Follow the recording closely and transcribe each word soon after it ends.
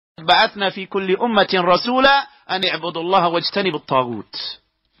بعثنا في كل أمة رسولا أن اعبدوا الله واجتنبوا الطاغوت.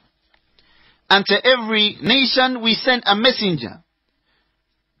 And to every nation we sent a messenger,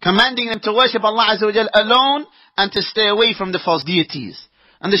 commanding them to worship Allah Azza wa Jal alone and to stay away from the false deities.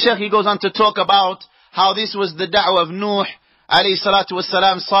 And the Shaykh, he goes on to talk about how this was the da'wah of Nuh, alayhi salatu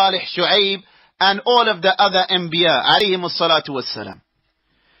wassalam, Salih, Shu'aib, and all of the other Anbiya, alayhim salatu wassalam.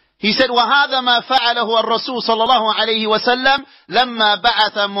 He said, وَهَذَا مَا فَعَلَهُ الرَّسُولُ صَلَّى اللَّهُ عَلَيْهِ وَسَلَّمْ لَمَّا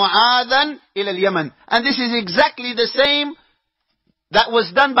بَعَثَ مُعَاذًا إِلَى الْيَمَنِ. And this is exactly the same that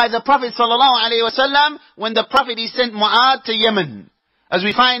was done by the Prophet صلى الله عليه وسلم when the Prophet, he sent Mu'adh to Yemen. As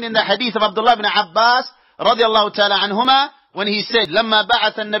we find in the hadith of Abdullah ibn Abbas رضي الله تعالى عنهما, when he said, لَمَّا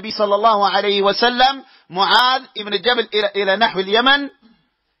بَعَثَ النَّبِي صلى الله عليه وسلم Mu'adh ibn Jabal إلى نحو اليمن.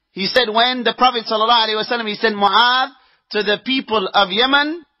 He said, when the Prophet صلى الله عليه وسلم, he sent Mu'adh to the people of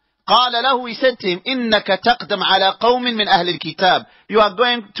Yemen, قال له, he said to him, إنك تقدم على قوم من أهل الكتاب. You are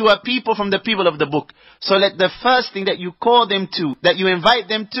going to a people from the people of the book. So let the first thing that you call them to, that you invite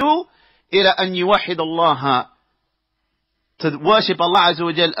them to, إلى أن يوحد الله, to worship Allah Azza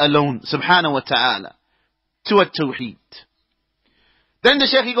wa Jal alone, subhanahu wa ta'ala, to a tawheed. Then the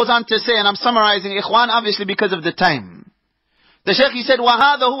Shaykh, he goes on to say, and I'm summarizing ikhwan obviously because of the time. The Shaykh, he said,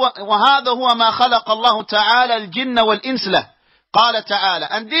 وهذا هو ما خلق الله تعالى الجن والإنس له. قال تعالى.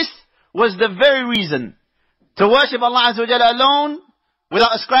 And this was the very reason to worship Allah Azza wa Jalla alone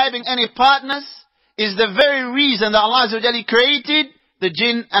without ascribing any partners, is the very reason that Allah Azza wa Jalla created the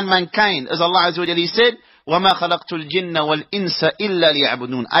jinn and mankind. As Allah Azza wa Jalla said, وَمَا خَلَقْتُ الْجِنَّ وَالْإِنسَ إِلَّا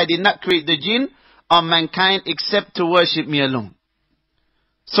لِيَعْبُدُونَ. I did not create the jinn or mankind except to worship me alone.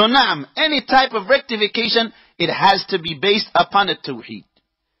 So na'am, any type of rectification, it has to be based upon a tawheed.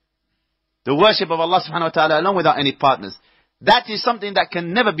 The worship of Allah subhanahu wa ta'ala alone without any partners. That is something that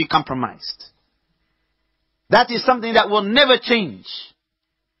can never be compromised. That is something that will never change.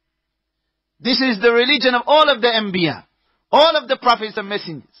 This is the religion of all of the Anbiya, all of the prophets and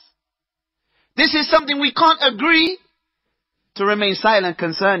messengers. This is something we can't agree to remain silent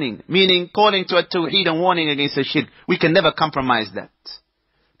concerning, meaning calling to a tawheed and warning against a shirk. We can never compromise that,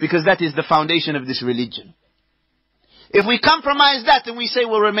 because that is the foundation of this religion. If we compromise that and we say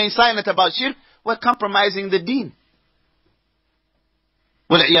we'll remain silent about shirk, we're compromising the deen.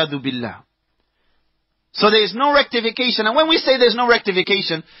 وَالْعِيَاذُ بِاللَّهِ. So there is no rectification. And when we say there's no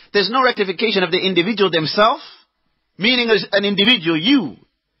rectification of the individual themselves, meaning as an individual, you.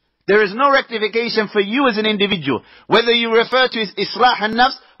 There is no rectification for you as an individual. Whether you refer to as Islah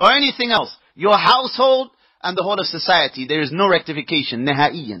al-Nafs or anything else. Your household and the whole of society. There is no rectification.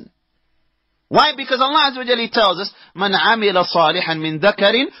 Nihaiyan. Why? Because Allah Azza wa Jalla tells us, مَنْ عَمِلَ صَالِحًا مِنْ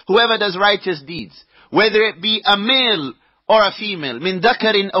ذَكَرٍ, whoever does righteous deeds, whether it be a male or a female, min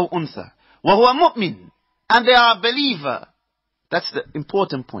dhakarin aw untha, wa huwa mu'min, and they are a believer. That's the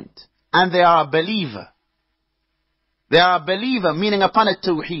important point. And they are a believer. They are a believer, meaning upon a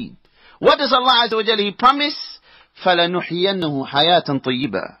tawheed. What does Allah Azza wa Jalla promise? فَلَنُحْيَنَّهُ حَيَاةً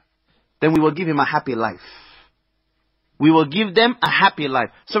طَيِّبًا. Then we will give him a happy life. We will give them a happy life.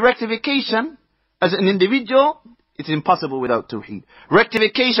 So rectification, as an individual, it's impossible without tawheed.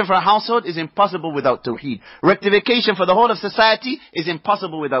 Rectification for a household is impossible without tawheed. Rectification for the whole of society is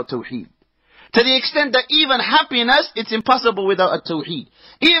impossible without tawheed. To the extent that even happiness, it's impossible without a tawheed.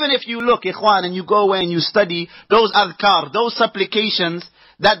 Even if you look, ikhwan, and you go away and you study those adhkar, those supplications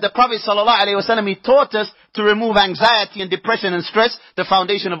that the Prophet ﷺ, he taught us to remove anxiety and depression and stress, the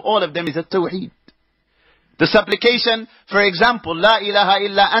foundation of all of them is a tawheed. The supplication, for example, La ilaha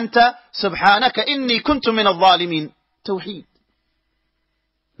illa anta, subhanaka inni kuntu min al-zalimin. Tawheed.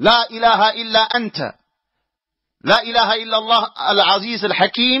 La ilaha illa anta. La ilaha illa Allah al-aziz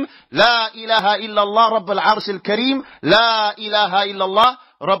al-hakim. La ilaha illa Allah rabb al-arsh al-kareem. La ilaha illa Allah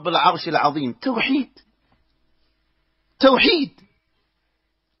rabb al-arsh al-azim. Tawheed. Tawheed.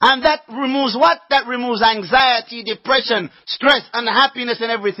 And that removes what? That removes anxiety, depression, stress, unhappiness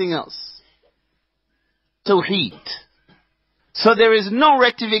and everything else. Tawheed. So there is no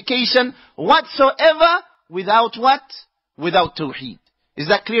rectification whatsoever without what? Without Tawheed. Is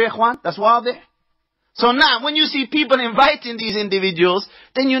that clear, ikhwan? That's wadih? So now, when you see people inviting these individuals,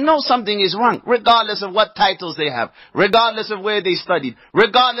 then you know something is wrong, regardless of what titles they have, regardless of where they studied,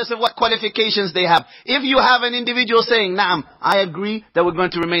 regardless of what qualifications they have. If you have an individual saying, Naam, I agree that we're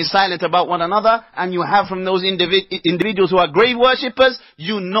going to remain silent about one another, and you have from those individuals who are grave worshippers,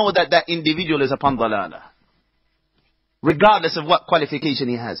 you know that that individual is upon dalala, regardless of what qualification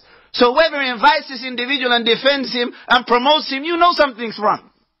he has. So whoever invites this individual and defends him and promotes him, you know something's wrong.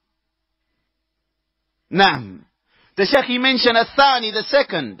 نعم. The Shaykh, he mentioned الثاني, the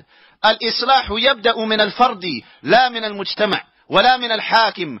second, الإصلاح يبدأ من الفرد لا من المجتمع. ولا من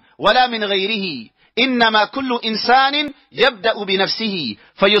الحاكم ولا من غيره إنما كل إنسان يبدأ بنفسه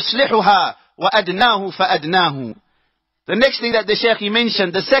فيصلحها وأدناه فأدناه. The next thing that the Shaykh he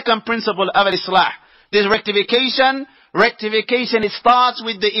mentioned, the second principle of al-Islah, this rectification. Rectification, it starts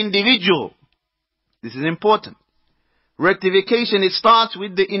with the individual. This is important. Rectification, it starts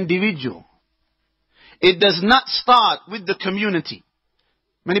with the individual. It does not start with the community.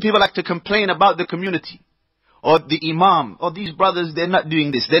 Many people like to complain about the community or the imam, or these brothers, they're not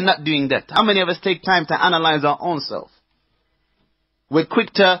doing this, they're not doing that. How many of us take time to analyze our own self? We're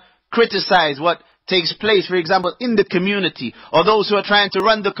quick to criticize what takes place, for example, in the community, or those who are trying to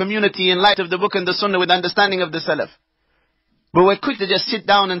run the community in light of the book and the sunnah with understanding of the salaf. But we're quick to just sit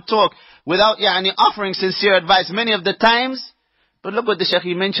down and talk without offering sincere advice many of the times. But look what the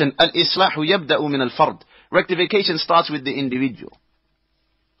Shaykh mentioned. Al-Islahu yabda'u min al-fard. Rectification starts with the individual.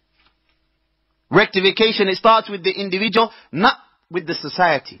 Rectification, it starts with the individual, not with the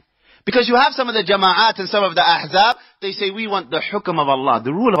society. Because you have some of the jama'at and some of the ahzab, they say we want the hukm of Allah,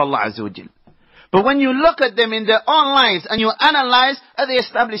 the rule of Allah Azza wa Jal. But when you look at them in their own lives and you analyze, are they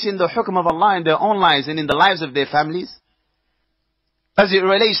establishing the hukm of Allah in their own lives and in the lives of their families? As it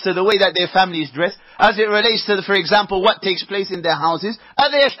relates to the way that their families dress, as it relates to, for example, what takes place in their houses, are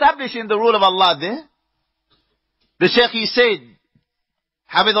they establishing the rule of Allah there? The Shaykh he said,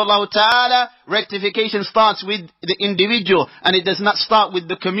 Hafidhullah Ta'ala, rectification starts with the individual and it does not start with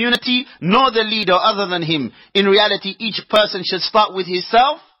the community nor the leader other than him. In reality, each person should start with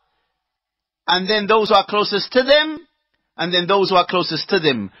himself, and then those who are closest to them, and then those who are closest to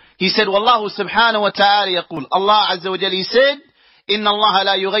them. He said, Wallahu subhanahu wa ta'ala yaqul, Allah Azza wa Jalla, he said, Inna Allah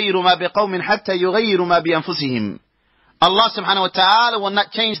la yughayyiru ma biqawmin hatta yughayyiru ma bi anfusihim. Allah subhanahu wa ta'ala will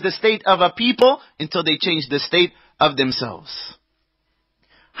not change the state of a people until they change the state of themselves.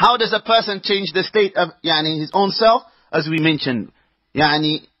 How does a person change the state of his own self? As we mentioned,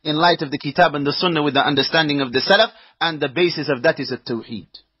 in light of the kitab and the sunnah with the understanding of the salaf, and the basis of that is a tawheed.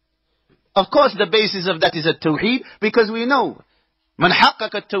 Of course the basis of that is a tawheed, because we know, Man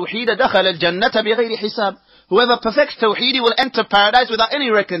haqqaqa at-tawheed dakhala al-jannata bighayri hisab. Whoever perfects tawheed, he will enter paradise without any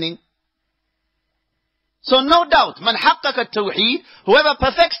reckoning. So no doubt, Man haqqaqa at-tawheed, whoever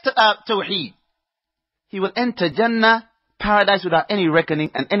perfects tawheed, he will enter Jannah, paradise without any reckoning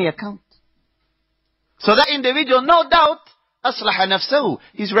and any account. So that individual, no doubt, aslaha nafsahu,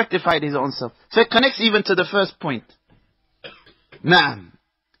 he's rectified his own self. So it connects even to the first point. Naam.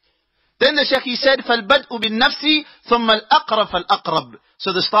 Then the Shaykh he said, فَالْبَدْءُ بِالنَّفْسِ ثُمَّ الْأَقْرَبَ فَالْأَقْرَبِ.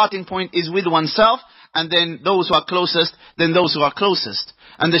 So the starting point is with oneself, and then those who are closest, then those who are closest.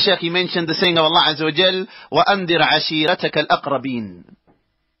 And the Shaykh he mentioned the saying of Allah Azza wa Jal, وَأَنذِرْ عَشِيرَتَكَ الْأَقْرَبِينَ.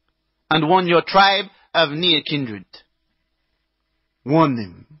 And warn your tribe of near kindred. Warn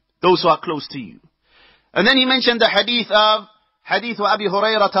them, those who are close to you. And then he mentioned the hadith of Abi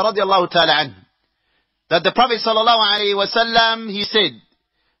Hurairah radiyallahu ta'ala anhu, that the Prophet sallallahu alayhi wa sallam, he said,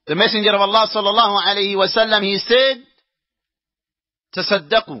 the Messenger of Allah sallallahu alayhi wa sallam, he said,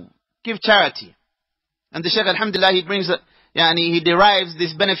 tasaddaqu, give charity. And the Shaykh alhamdulillah, he brings, he derives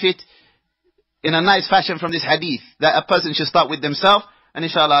this benefit in a nice fashion from this hadith, that a person should start with themselves, and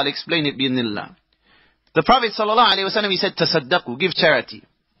inshallah I'll explain it bi'idhnillah. The Prophet sallallahu alayhi wa sallam, he said, tasaddaqu, give charity.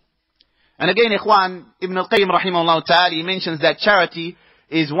 And again, Ikhwan, Ibn al-Qayyim rahimahullah ta'ala, he mentions that charity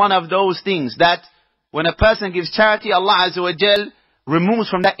is one of those things that when a person gives charity, Allah Azza wa Jal removes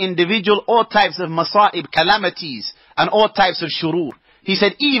from that individual all types of masa'ib, calamities, and all types of shurur. He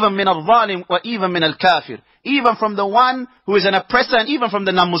said, even min al-zalim or even min al-kafir, even from the one who is an oppressor and even from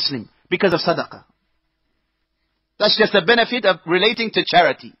the non-Muslim, because of sadaqah. That's just a benefit of relating to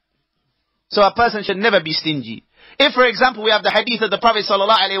charity. So a person should never be stingy. If, for example, we have the hadith of the Prophet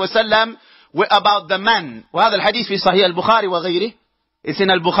sallallahu alaihi wasallam about the man, وهذا الحديث في صحيح البخاري وغيره, it's in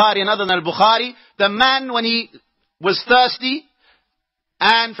al-Bukhari and other than al-Bukhari, the man when he was thirsty,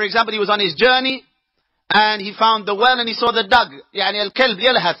 and for example he was on his journey, and he found the well and he saw the dog, al-kalb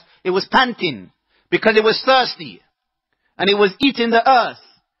yalhath, it was panting, because it was thirsty, and it was eating the earth,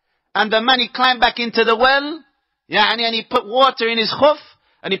 and the man he climbed back into the well, and he put water in his khuf,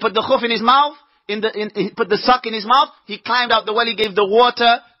 and he put the khuf in his mouth, he put the sock in his mouth, he climbed out the well, he gave the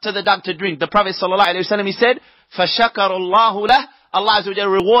water to the dog to drink. The Prophet ﷺ, he said, فَشَكَرُ اللَّهُ لَهُ, Allah Azza wa Jal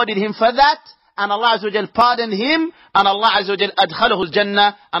rewarded him for that, and Allah Azza wa Jal pardoned him, and Allah Azza wa Jal adkhalahu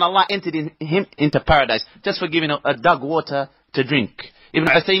al-jannah, and Allah entered him into paradise, just for giving a dog water to drink. Ibn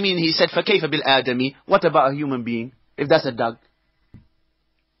Uthaymeen, he said, فَكَيْفَ بِالْآدَمِ, what about a human being, if that's a dog?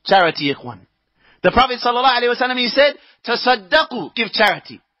 Charity, ikhwan. The Prophet ﷺ, he said, tasaddaqu, give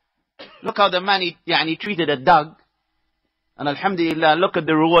charity. Look how the man, he treated a dog And alhamdulillah, look at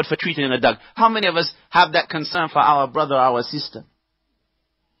the reward for treating a dog. How many of us have that concern for our brother or our sister?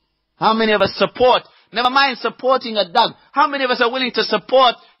 How many of us support, never mind supporting a dog, how many of us are willing to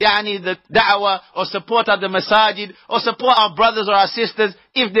support the da'wah, or support at the masajid, or support our brothers or our sisters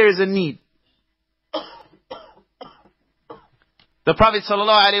if there is a need? The Prophet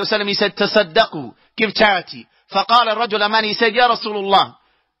ﷺ, he said, tasaddaqu, give charity. فقال الرجل, a man, he said, Ya Rasulullah,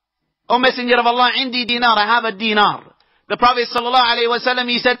 O Messenger of Allah, indi dinar, I have a dinar. The Prophet ﷺ,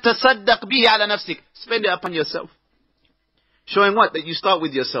 he said, tasaddaq bihi ala nafsik, spend it upon yourself. Showing what? That you start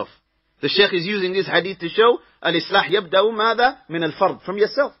with yourself. The Shaykh is using this hadith to show, al-islah yabda'u madha min al-fard, from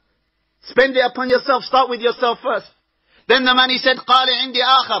yourself. Spend it upon yourself, start with yourself first. Then the man, he said, قال عندي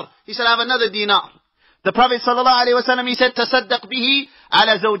آخر, he said, I have another dinar. The Prophet ﷺ, he said, tasaddaq bihi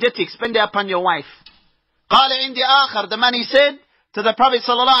ala zawjatik, spend it upon your wife. قال عندي آخر, the man, he said to the Prophet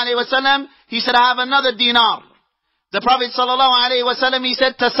ﷺ, he said, I have another dinar. The Prophet ﷺ, he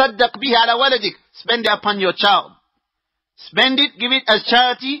said, tasaddaq bihi ala waladik, spend it upon your child. Spend it, give it as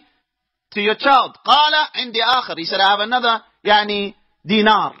charity to your child. قال عندي آخر, he said, I have another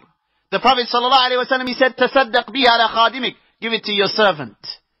dinar. The Prophet ﷺ, he said, tasaddaq bihi ala khadimik, give it to your servant.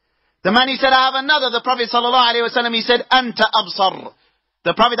 The man, he said, I have another. The Prophet ﷺ, he said, anta absar.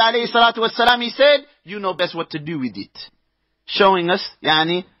 The Prophet ﷺ, he said, you know best what to do with it. Showing us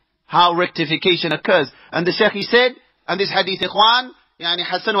how rectification occurs. And the Shaykh, he said, and this hadith, ikhwan,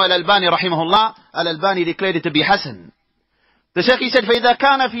 Hasan al-Albani rahimahullah, al-Albani declared it to be Hasan. The Shaykh, he said, فإذا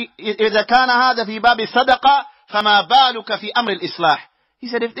كان هذا في باب الصدقة فما بالك في أمر الإصلاح. He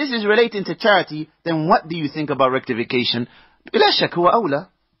said, if this is relating to charity, then what do you think about rectification? بلا شك هو أولى.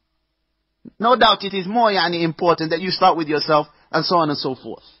 No doubt it is more important that you start with yourself, and so on and so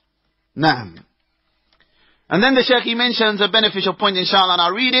forth. Naam. And then the Shaykh, he mentions a beneficial point, inshallah, and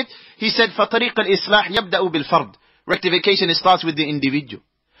I'll read it. He said, فَطَرِيقَ الْإِصْلَاحِ يَبْدَأُ بِالْفَرْد. Rectification starts with the individual.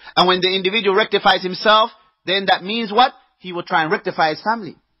 And when the individual rectifies himself, then that means what? He will try and rectify his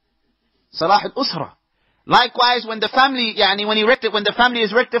family. Salah al-usra. Likewise, when the family, when the family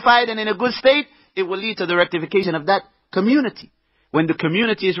is rectified and in a good state, it will lead to the rectification of that community. When the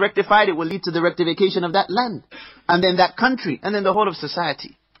community is rectified, it will lead to the rectification of that land, and then that country, and then the whole of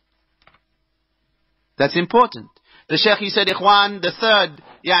society. That's important. The Shaykh, he said, ikhwan, the third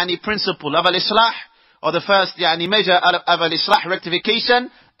principle of al-islah, or the first measure of al-islah,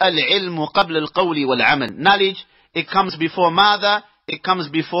 rectification, al-ilmu qabla al-qawli wal-amal. Knowledge, it comes before mada, it comes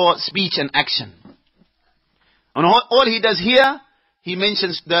before speech and action. And all he does here, he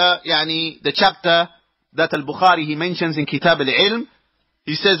mentions the chapter that al-Bukhari, he mentions in Kitab al-Ilm.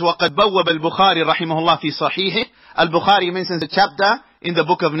 He says, وَقَدْ بَوَّبَ الْبُخَارِ رَحِمَهُ اللَّهِ فِي صَحِيحِ. Al-Bukhari mentions the chapter in the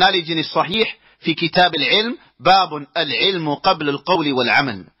book of knowledge in his Sahih, في كتاب العلم, باب العلم قبل القول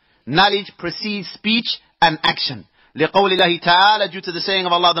والعمل. Knowledge precedes speech and action. لقول الله تعالى, due to the saying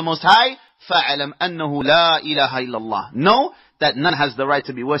of Allah the Most High, فَعَلَمْ أَنَّهُ لَا إِلَهَ إِلَّا اللَّهِ. Know that none has the right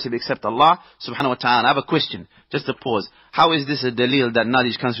to be worshipped except Allah subhanahu wa ta'ala. I have a question, just a pause. How is this a dalil that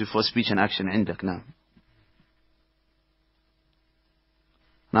knowledge comes before speech and action? عندك now.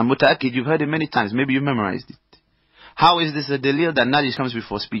 Now, muta'akid, you've heard it many times. Maybe you've memorized it. How is this a dalil that knowledge comes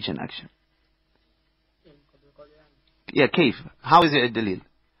before speech and action? Yeah, kayf. How is it a dalil?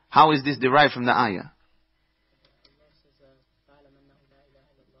 How is this derived from the ayah?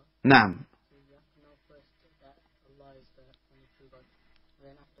 Naam.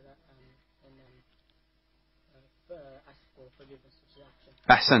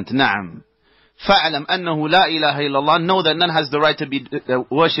 Ahsant, naam. فَاعْلَمْ أَنَّهُ لَا إِلَهَ إِلَّا اللَّهِ. Know that none has the right to be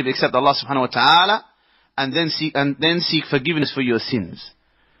worshipped except Allah subhanahu wa ta'ala. And then seek forgiveness for your sins.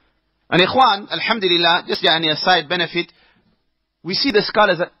 And ikhwan, alhamdulillah, just a side benefit. We see the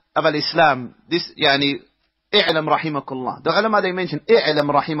scholars of al-Islam, this اعلم rahimakullah. The ulama, they mention اعلم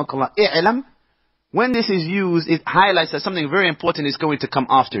rahimakullah. اعلم, when this is used, it highlights that something very important is going to come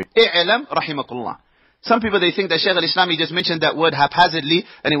after it. اعلم rahimakullah. Some people, they think that Shaykh al-Islam, he just mentioned that word haphazardly,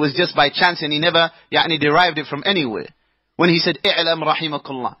 and it was just by chance, and he never derived it from anywhere. When he said, اعلم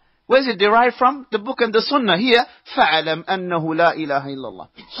rahimakullah. Where is it derived from? The book and the sunnah. Here, فَعَلَمْ أَنَّهُ لَا إِلَهَ إِلَّا اللَّهِ.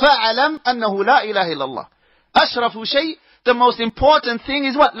 فَعَلَمْ أَنَّهُ لَا إِلَهَ إِلَّا اللَّهِ. أشرف شيء, the most important thing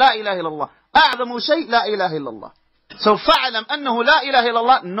is what? لا إله إلا الله. أعظم شيء لا إله إلا الله. So, فَعَلَمْ أَنَّهُ لَا إِلَهَ إِلَّا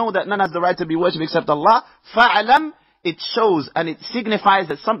اللَّهِ. Know that none has the right to be worshipped except Allah. فَعَلَمْ, it shows and it signifies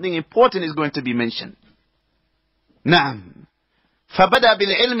that something important is going to be mentioned. نعم. فَبَدَأَ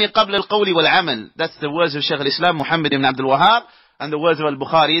بِالْعِلْمِ قَبْلَ الْقَوْلِ وَالْعَمَلِ. That's the words of Shaykh al-Islam Muhammad ibn Abdul Wahhab. And the words of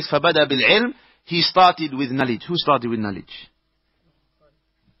al-Bukhari is فَبَدَأَ بِالْعِلْمِ. He started with knowledge. Who started with knowledge?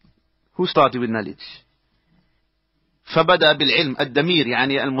 Who started with knowledge? فبدأ بالعلم. الدمير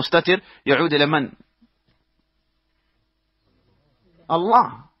المستتر يعود إلى من؟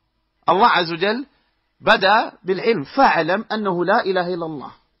 Allah. Allah Azza wa Jal بدأ بالعلم فاعلم أنه لا إله إلا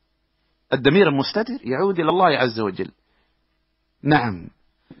الله. الضمير المستتر يعود إلى الله عز وجل. نعم.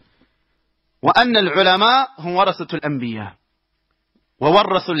 وأن العلماء هم ورثة الأنبياء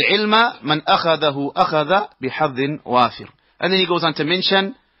وورثوا العلم من أخذه أخذ بحظ وافر. And then he goes on to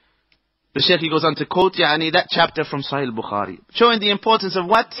mention, the Shaykh, he goes on to quote that chapter from Sahih al-Bukhari, showing the importance of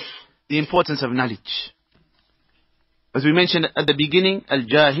what? The importance of knowledge. As we mentioned at the beginning,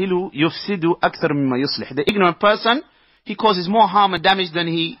 al-jahilu yufsidu akthar mimma yuslih. The ignorant person, he causes more harm and damage than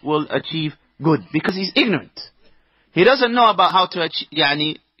he will achieve good, because he's ignorant. He doesn't know about how to achieve,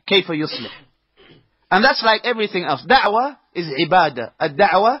 kayfa yuslih. And that's like everything else. Da'wah is ibadah.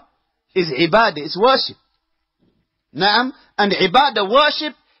 Ad-da'wah is ibadah, it's worship. Na'am. And ibadah,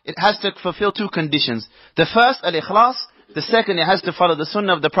 worship, it has to fulfill two conditions. The first, al-ikhlas. The second, it has to follow the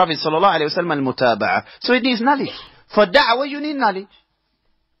sunnah of the Prophet sallallahu alaihi wasallam, al-mutaba'ah. So it needs knowledge. For da'wah, you need knowledge.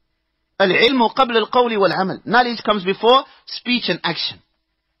 Al-ilmu qabla al-qawli wal-amal. Knowledge comes before speech and action.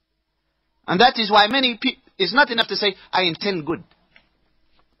 And that is why many people, it's not enough to say, I intend good.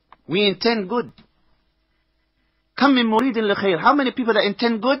 We intend good. Kam min muridin li khair. How many people that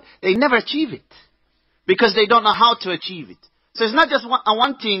intend good, they never achieve it. Because they don't know how to achieve it. So it's not just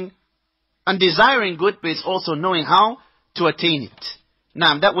wanting and desiring good, but it's also knowing how to attain it.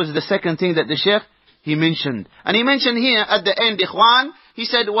 Now, that was the second thing that the Shaykh, he mentioned. And he mentioned here at the end, ikhwan, he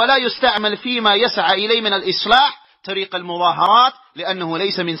said, وَلَا يُسْتَعْمَلْ فِي مَا يَسْعَى إِلَيْهِ مِنَ الْإِصْلَاحِ طريق المظاهرات لأنه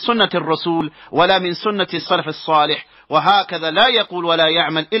ليس من سنة الرسول ولا من سنة السلف الصالح وهكذا لا يقول ولا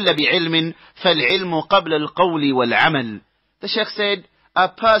يعمل إلا بعلم فالعلم قبل القول والعمل. The Shaykh said, a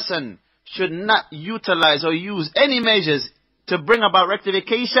person should not utilize or use any measures to bring about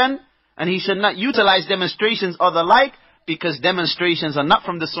rectification, and he should not utilize demonstrations or the like, because demonstrations are not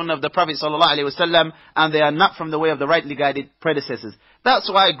from the sunnah of the Prophet ﷺ, and they are not from the way of the rightly guided predecessors.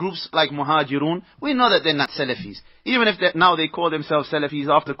 That's why groups like Muhajirun, we know that they're not Salafis. Even if now they call themselves Salafis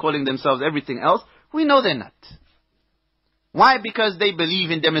after calling themselves everything else, we know they're not. Why? Because they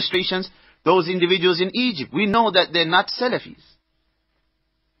believe in demonstrations. Those individuals in Egypt, we know that they're not Salafis.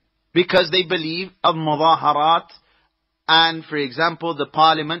 Because they believe of mudaharat, and for example the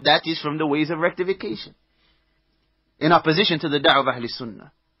parliament, that is from the ways of rectification, in opposition to the da'wah of Ahl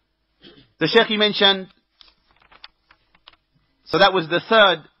Sunnah. The Shaykh, he mentioned, so that was the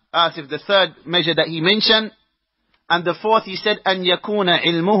third measure that he mentioned. And the fourth, he said, أن يكون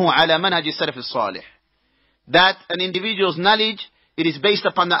علمه على منهج السلف الصالح. That an individual's knowledge, it is based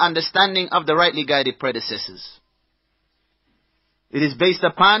upon the understanding of the rightly guided predecessors. It is based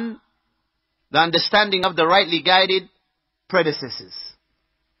upon the understanding of the rightly guided predecessors.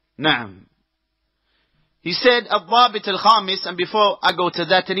 Naam. He said, الضابط الخامس, and before I go to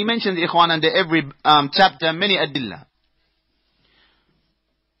that, and he mentioned the ikhwan under every chapter, many adillah.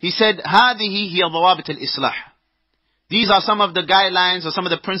 He said, هذه هي ضوابط الإصلاح. These are some of the guidelines or some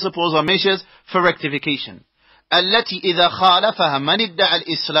of the principles or measures for rectification. التي إذا خالفها من ادعى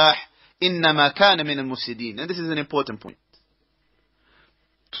الإصلاح إنما كان من المفسدين. And this is an important point.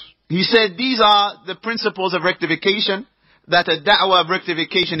 He said, these are the principles of rectification that a da'wah of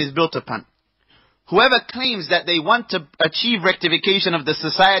rectification is built upon. Whoever claims that they want to achieve rectification of the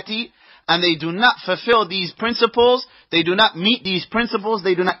society and they do not fulfill these principles, they do not meet these principles,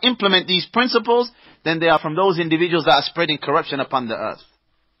 they do not implement these principles, then they are from those individuals that are spreading corruption upon the earth.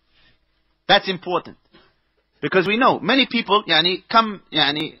 That's important. Because we know many people,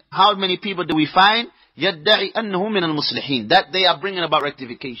 how many people do we find? يَدَّعِي أَنَّهُ مِنَ الْمُصْلِحِينَ, that they are bringing about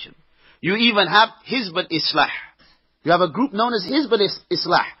rectification. You even have Hizb al-Islah. You have a group known as Hizb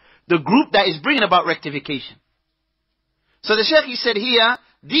al-Islah, the group that is bringing about rectification. So the Shaykh, he said here,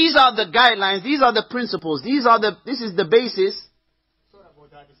 these are the guidelines, these are the principles, this is the basis. Sorry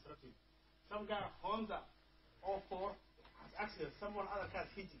about that destructive. Some guy Honda 04 has accident, someone other car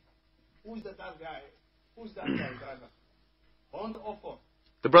hit him. Who's that guy? Who's that guy driver? Honda 04.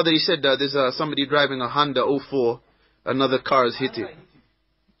 The brother, he said there's somebody driving a Honda 04, another car has hit it.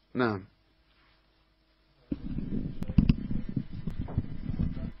 No.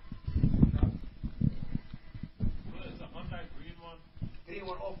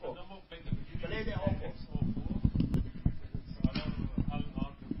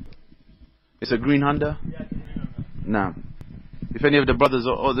 It's a green Honda? Yeah, green Honda. No. If any of the brothers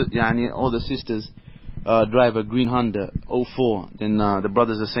or all the sisters drive a green Honda 04, then the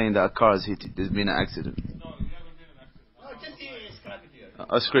brothers are saying that a car has hit it. There's been an accident. No, you haven't been an accident. No, just scraped it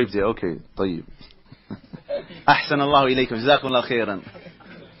here. Scraped it, okay. طيب. أحسن الله إليكم. جزاكم الله خيرا.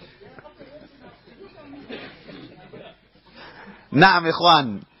 نعم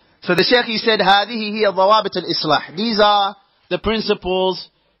إخوان. So the Shaykh, he said, هذه هي ضوابط الإصلاح. These are the principles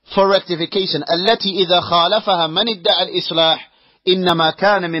for rectification. التي إذا خالفها من ادعى الإصلاح إنما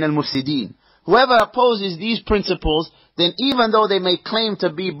كان من المفسدين. Whoever opposes these principles, then even though they may claim to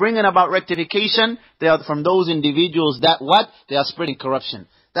be bringing about rectification, they are from those individuals that what? They are spreading corruption.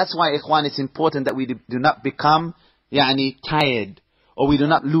 That's why, ikhwan, it's important that we do not become tired, or we do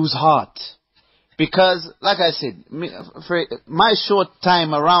not lose heart. Because, like I said, for my short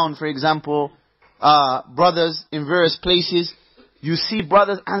time around, for example, brothers in various places, you see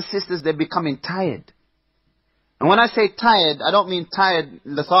brothers and sisters, they're becoming tired. And when I say tired, I don't mean tired,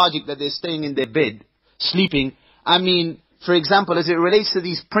 lethargic, that they're staying in their bed, sleeping. I mean, for example, as it relates to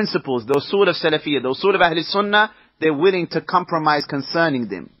these principles, those sort of Salafiyyah, those sort of Ahl Sunnah, they're willing to compromise concerning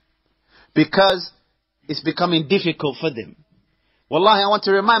them. Because it's becoming difficult for them. Wallahi, I want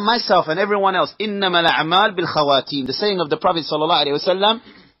to remind myself and everyone else, إِنَّمَا الْأَعْمَالِ بِالْخَوَاتِيمِ. The saying of the Prophet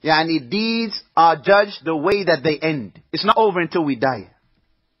ﷺ, deeds are judged the way that they end. It's not over until we die.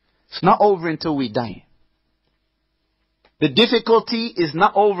 It's not over until we die. The difficulty is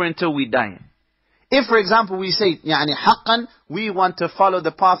not over until we die. If, for example, we say, حقا, we want to follow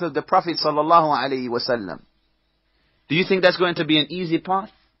the path of the Prophet ﷺ. Do you think that's going to be an easy path?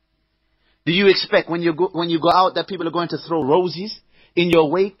 Do you expect when you go out that people are going to throw roses in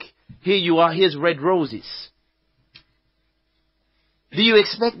your wake? Here you are, here's red roses. Do you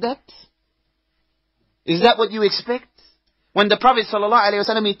expect that? Is that what you expect? When the Prophet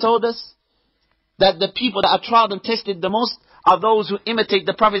ﷺ, he told us that the people that are tried and tested the most are those who imitate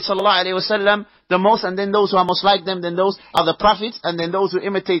the Prophet ﷺ the most, and then those who are most like them, then those are the prophets, and then those who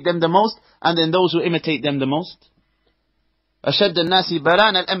imitate them the most, and then those who imitate them the most. أشد الناس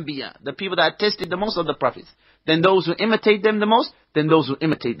بلاء الأنبياء. The people that are tested the most are the prophets. Then those who imitate them the most, then those who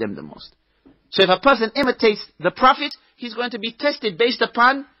imitate them the most. So if a person imitates the prophet, he's going to be tested based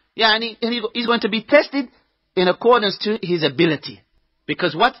upon, he's going to be tested in accordance to his ability.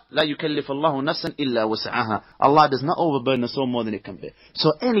 Because what? لا يكلف الله نفسا إلا وسعها. Allah does not overburden us so more than it can bear.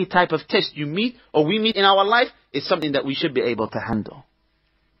 So any type of test you meet or we meet in our life is something that we should be able to handle.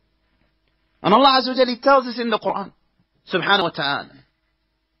 And Allah Azza wa Jalla tells us in the Quran, subhanahu wa ta'ala,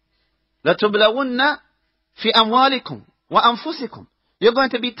 لَتُبْلَوُنَّ فِي أَمْوَالِكُمْ وَأَنفُسِكُمْ. You're going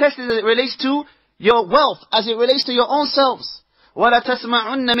to be tested as it relates to your wealth, as it relates to your own selves.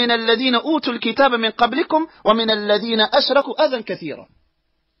 وَلَتَسْمَعُنَّ مِنَ الَّذِينَ أُوتُوا الْكِتَابَ مِنْ قَبْلِكُمْ وَمِنَ الَّذِينَ أَشْرَكُوا أَذًى كَثِيرًا.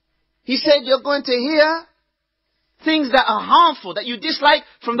 He said you're going to hear things that are harmful, that you dislike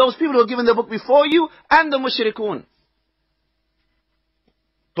from those people who are given the book before you and the mushrikun.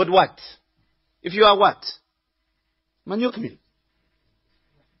 But what? If you are what? من يكمل.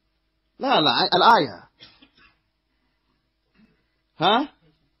 لا الآية.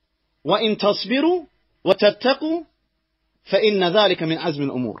 وإن تصبروا وتتقوا فإن ذلك من عزم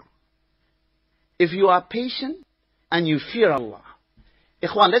الأمور. If you are patient and you fear Allah.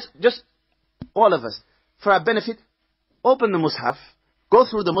 Ikhwan, let's just, all of us, for our benefit, open the Mus'haf, go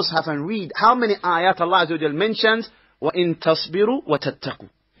through the Mus'haf and read how many ayat Allah Azza wa Jal mentions, وَإِن تَصْبِرُوا وَتَتَّقُوا.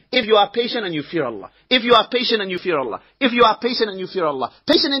 If you are patient and you fear Allah. If you are patient and you fear Allah. If you are patient and you fear Allah.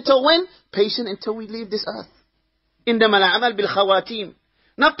 Patient until when? Patient until we leave this earth. إِنَّمَا الْأَعْمَالُ بِالْخَوَاتِيمِ.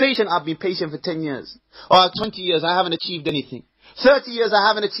 Not patient, I've been patient for 10 years. Or 20 years, I haven't achieved anything. 30 years, I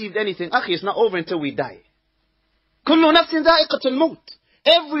haven't achieved anything. Akhi, it's not over until we die. كُلُّ نَفْسٍ ذَائِقَةُ الْمَوْتِ.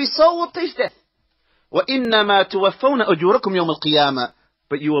 Every soul will taste death. وَإِنَّمَا تُوَفَّوْنَ أُجُورَكُمْ يَوْمَ الْقِيَامَةِ.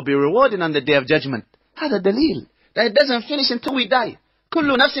 But you will be rewarded on the day of judgment. هذا دليل. That it doesn't finish until we die.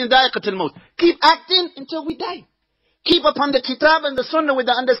 كُلُّ نَفْسٍ ذَائِقَةُ الْمَوْتِ. Keep acting until we die. Keep upon the kitab and the sunnah with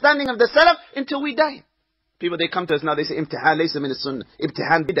the understanding of the salaf until we die. People, they come to us now, they say, imtihan laysa min as-sunnah.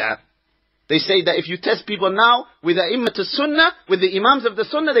 Imtihan bid'ah. They say that if you test people now with the immat as-sunnah, with the imams of the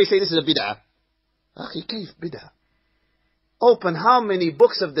sunnah, they say this is a bid'ah. Akhi, kayf bid'ah? Open how many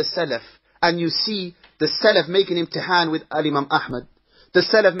books of the salaf, and you see the salaf making imtihan with al-Imam Ahmad, the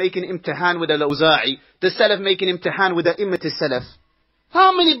salaf making imtihan with al-Awza'i, the salaf making imtihan with the immat as-salaf.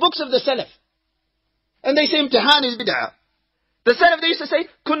 How many books of the salaf? And they say imtihan is bid'ah. The salaf, they used to say,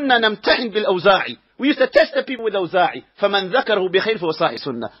 كُنَّا نَمْتَحِنْ بِالْأَوْزَاعِ. We used to test the people with Awza'i. فَمَنْ ذَكَرَهُ بِخَيْرٍ فَهُوَ صَاحِبُ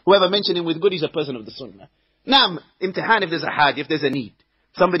السُّنَّةِ. Whoever mentioned him with good is a person of the sunnah. Naam, imtihan if there's a hajj, if there's a need.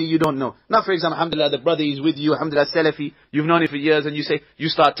 Somebody you don't know. Not for example, alhamdulillah, the brother is with you, alhamdulillah, Salafi, you've known him for years, and you say, you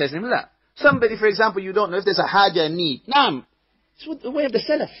start testing him. La. Somebody, for example, you don't know if there's a hajj or a need. Naam, it's the way of the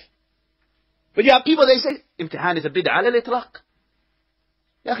Salaf. But you have people, they say, imtihan is a bid'ah ala al-itlaq.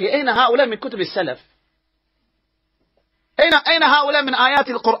 يا أخي أين هؤلاء من كتب السلف؟ أين هؤلاء من آيات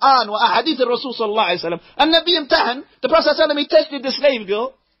القرآن وأحاديث الرسول صلى الله عليه وسلم؟ النبي امتحن. The Prophet صلى الله عليه وسلم, he tested the slave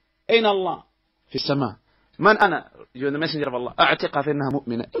girl. أين الله؟ في السماء. من أنا? You're the messenger of Allah. أعتقها فإنها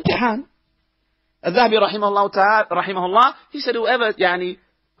مؤمنة. امتحان. Al-Dhahabi rahimahullah, he said whoever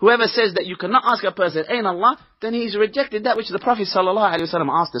says that you cannot ask a person, Ain Allah, then he's rejected that which the Prophet sallallahu alaihi wasallam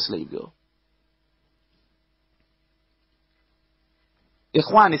asked the slave girl.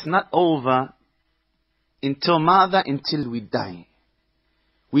 Ikhwan, it's not over until we die.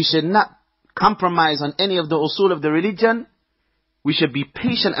 We should not compromise on any of the usul of the religion. We should be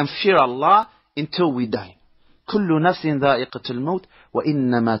patient and fear Allah until we die. كل نفس ذائقة الموت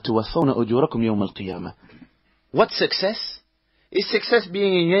وإنما توفون أجوركم يوم القيامة. What success? Is success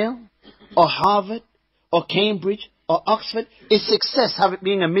being in Yale or Harvard or Cambridge or Oxford? Is success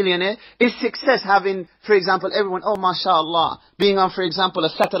being a millionaire? Is success having, for example, everyone, oh mashallah, being on, for example, a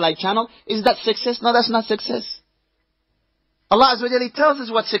satellite channel? Is that success? No, that's not success. Allah Azza wa Jalla tells us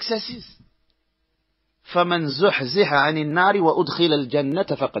what success is. فَمَنْ زُحْزِحَ عَنِ النَّارِ وَأُدْخِلَ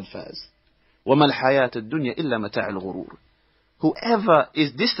الْجَنَّةَ فَقَدْ فَازَ وَمَا الْحَيَاةُ الدُّنْيَا إِلَّا مَتَاعُ الْغُرُورِ. Whoever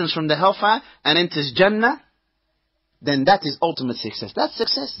is distanced from the hellfire and enters Jannah, then that is ultimate success. That's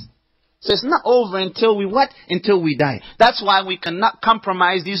success. So it's not over until we what? Until we die. That's why we cannot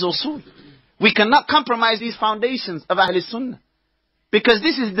compromise these usul. We cannot compromise these foundations of Ahl Sunnah. Because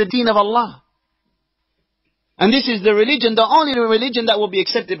this is the deen of Allah. And this is the religion, the only religion that will be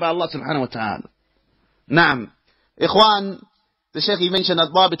accepted by Allah subhanahu wa ta'ala. Naam. Ikhwan, the Shaykh, he mentioned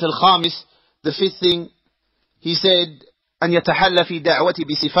al-Dhabit al-Khamis, the fifth thing. He said, أن يتحلى في دعوته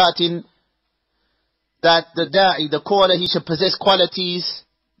بصفات, that the da'i, the caller, he should possess qualities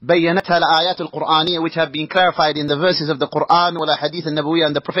بينتها الآيات القرآنية, which have been clarified in the verses of the Quran, والأحاديث النبوية,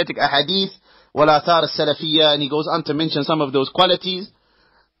 and the prophetic ahadith, والآثار السلفية, and he goes on to mention some of those qualities.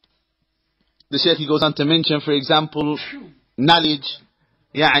 The Shaykh, he goes on to mention, for example, knowledge,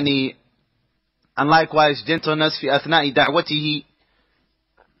 يعني, and likewise gentleness في أثناء دعوته,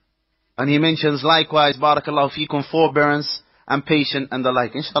 and he mentions likewise, barakallahu feekum, forbearance and patience and the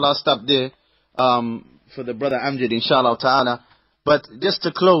like. Inshallah, I'll stop there for the brother Amjad, inshallah ta'ala. But just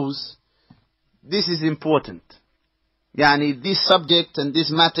to close, this is important. Yani, this subject and this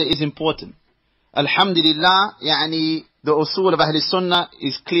matter is important. Alhamdulillah, yani, the usul of Ahl Sunnah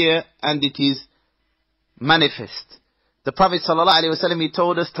is clear and it is manifest. The Prophet sallallahu alaihi wasallam, he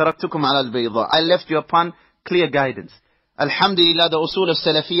told us, taraktukum ala al-bayda, I left you upon clear guidance. Alhamdulillah, the usul of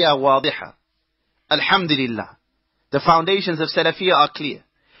Salafiyyah are wadiha. Alhamdulillah, the foundations of Salafiyyah are clear.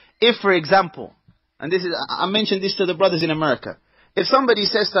 If, for example, and this is, I mentioned this to the brothers in America, if somebody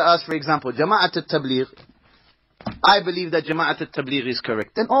says to us, for example, Jama'at al-Tabligh, I believe that Jama'at al-Tabligh is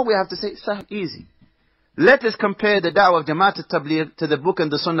correct, then all we have to say is easy. Let us compare the da'wah of Jama'at al-Tabligh to the book and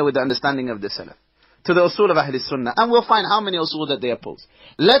the sunnah with the understanding of the Salaf, to the usul of Ahl Sunnah, and we'll find how many usul that they oppose.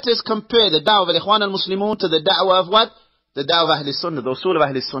 Let us compare the da'wah of Ikhwan al-Muslimun to the da'wah of what? The da'wah of Ahl Sunnah, the usul of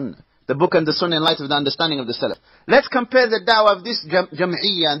Ahl Sunnah, the book and the sunnah in light of the understanding of the Salaf. Let's compare the da'wah of this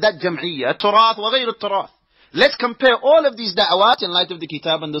jam'iyyah and that jam'iyyah, turath wa ghayr al-turath. Let's compare all of these da'wat in light of the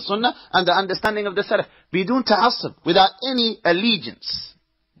kitab and the sunnah and the understanding of the Salaf. Bidun ta'assub, without any allegiance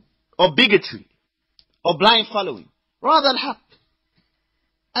or bigotry or blind following. Rather al-haq.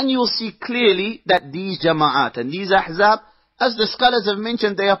 And you will see clearly that these jama'at and these ahzab, as the scholars have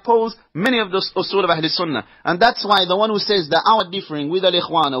mentioned, they oppose many of the usul of Ahl Sunnah. And that's why the one who says that our differing with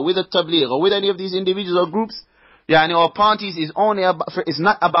al-Ikhwan or with al-Tabligh or with any of these individuals or groups, or parties, is only about, is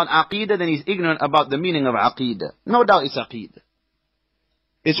not about aqeedah, then he's ignorant about the meaning of aqeedah. No doubt it's aqeedah.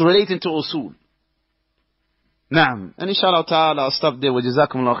 It's relating to usul. Naam. And inshallah ta'ala, I'll stop there. Wa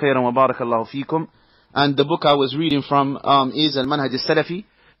jazakumullahu khairan wa barakallahu feekum. And the book I was reading from is Al-Manhaj al-Salafi,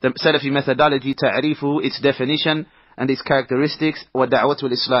 the Salafi methodology, ta'rifu, its definition and its characteristics, wa da'watu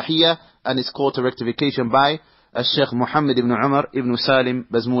al-Islahiyya, and its call to rectification by Sheikh Muhammad ibn Umar ibn Salim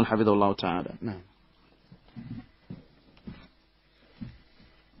Bazmul hafidhullah ta'ala. Naam.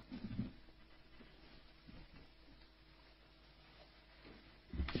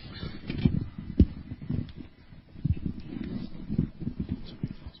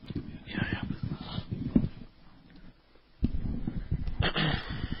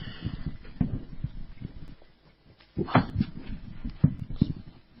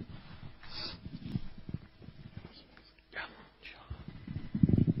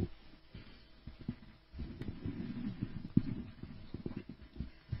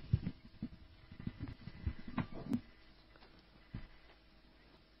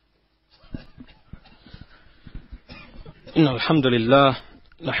 إن الحمد لله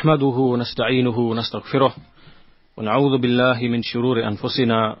نحمده ونستعينه ونستغفره ونعوذ بالله من شرور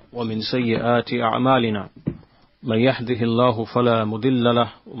أنفسنا ومن سيئات أعمالنا من يهده الله فلا مضل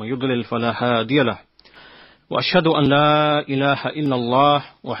له ومن يضلل فلا هادي له وأشهد أن لا إله إلا الله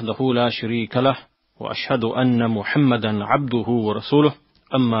وحده لا شريك له وأشهد أن محمدا عبده ورسوله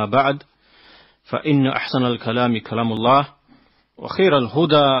أما بعد فإن أحسن الكلام كلام الله وخير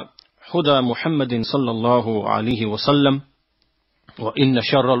الهدى هدى محمد صلى الله عليه وسلم وإن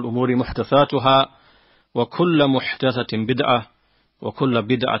شر الأمور محدثاتها وكل محدثة بدعة وكل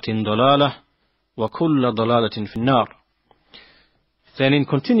بدعة ضلالة وكل ضلالة في النار. Then in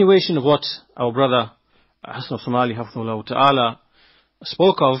continuation of what our brother Hasan Somali Abu Iyaad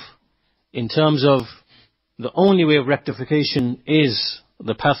spoke of in terms of the only way of rectification is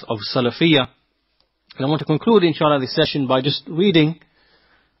the path of Salafiyyah, and I want to conclude inshallah this session by just reading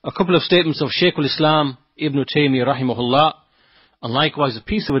a couple of statements of Shaykh al-Islam Ibn Taymiyyah rahimahullah, and likewise a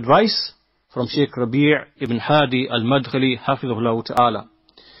piece of advice from Shaykh Rabi' ibn Hadi al-Madkhali hafidhahullah ta'ala.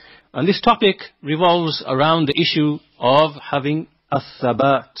 And this topic revolves around the issue of having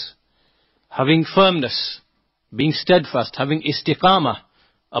a-thabat, having firmness, being steadfast, having istiqamah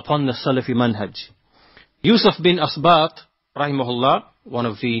upon the Salafi manhaj. Yusuf bin Asbat rahimahullah, one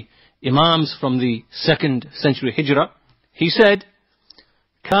of the Imams from the 2nd century Hijrah, he said,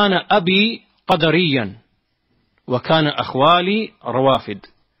 كان أبي قدريا وكان أخوالي روافد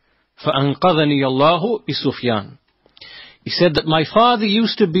فأنقذني الله بسفيان. He said that my father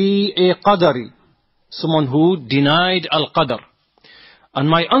used to be a Qadari, someone who denied al-Qadr, and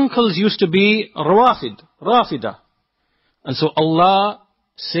my uncles used to be Rafida, and so Allah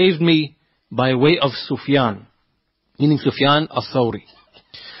saved me by way of Sufyan, meaning Sufyan al-Thawri.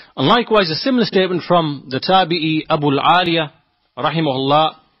 And likewise a similar statement from the Tabi'i Abu al-Aliyah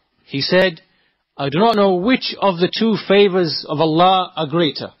rahimahullah, he said, I do not know which of the two favors of Allah are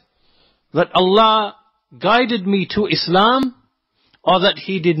greater, that Allah guided me to Islam, or that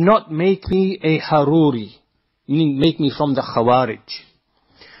He did not make me a Haruri, meaning make me from the Khawarij.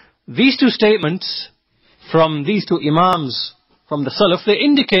 These two statements from these two Imams from the Salaf, they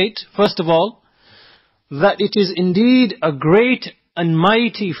indicate, first of all, that it is indeed a great and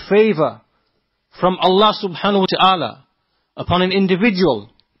mighty favor from Allah subhanahu wa ta'ala upon an individual,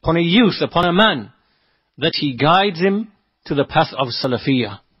 upon a youth, upon a man, that He guides him to the path of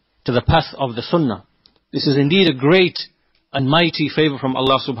Salafiyyah, to the path of the Sunnah. This is indeed a great and mighty favor from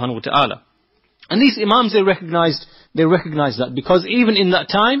Allah subhanahu wa ta'ala. And these Imams, they recognized that, because even in that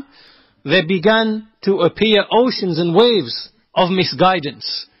time, there began to appear oceans and waves of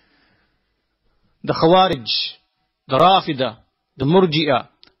misguidance. The Khawarij, the Rafida, the Murji'ah,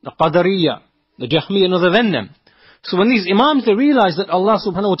 the Qadariyah, the Jahmiyyah, and other than them. So when these Imams, they realized that Allah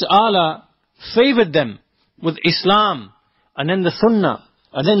subhanahu wa ta'ala favored them with Islam, and then the Sunnah,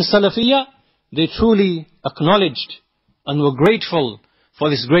 and then Salafiyyah, they truly acknowledged and were grateful for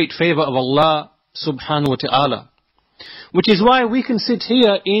this great favor of Allah subhanahu wa ta'ala. Which is why we can sit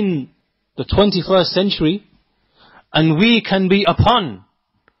here in the 21st century and we can be upon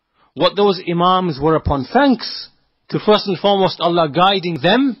what those Imams were upon, thanks to first and foremost Allah guiding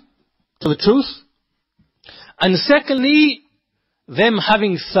them to the truth, and secondly, them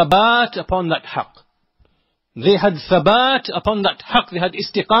having thabat upon that haqq. They had thabat upon that haqq, they had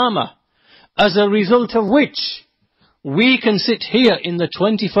istiqamah, as a result of which we can sit here in the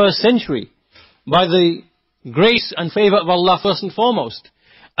 21st century by the grace and favor of Allah first and foremost,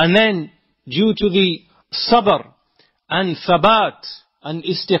 and then due to the sabr and thabat and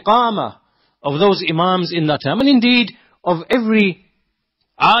istiqamah of those Imams in that time, and indeed of every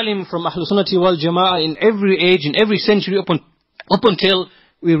alim from Ahlul Sunnati wal Jama'ah in every age, in every century up until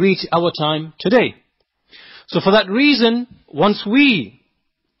we reach our time today. So for that reason, once we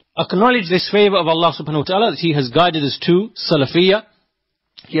acknowledge this favor of Allah subhanahu wa ta'ala, that He has guided us to Salafiyyah,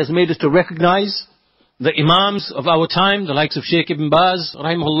 He has made us to recognize the Imams of our time, the likes of Shaykh Ibn Baz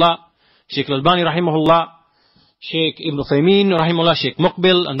rahimahullah, Shaykh Al-Albani rahimahullah, Shaykh Ibn Uthaymeen rahimahullah, Shaykh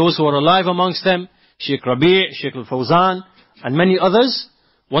Muqbil, and those who are alive amongst them, Shaykh Rabi', Shaykh Al-Fawzan, and many others.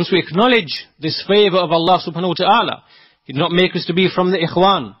 Once we acknowledge this favor of Allah subhanahu wa ta'ala, He did not make us to be from the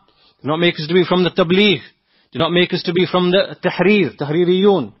Ikhwan, did not make us to be from the Tabligh, did not make us to be from the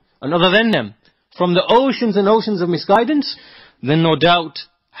Tahririyun, and other than them, from the oceans and oceans of misguidance, then no doubt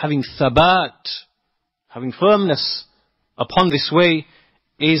having thabat, having firmness upon this way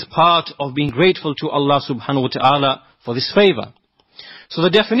is part of being grateful to Allah subhanahu wa ta'ala for this favor. So the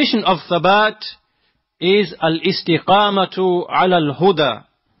definition of thabat is al-istiqamatu ala al-huda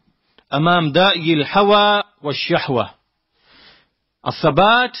amam da'i al-hawa wa shahwa.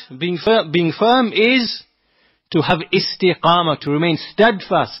 Al-thabat, being firm, is to have istiqamah, to remain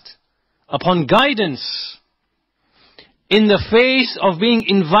steadfast upon guidance in the face of being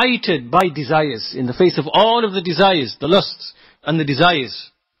invited by desires, in the face of all of the desires, the lusts and the desires.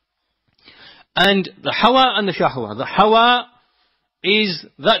 And the hawa and the shahwa. The hawa is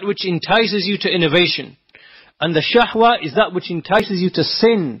that which entices you to innovation, and the shahwa is that which entices you to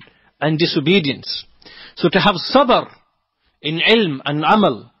sin and disobedience. So to have sabr in ilm and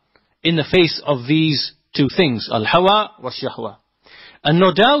amal in the face of these two things, al-hawa wa shahwa. And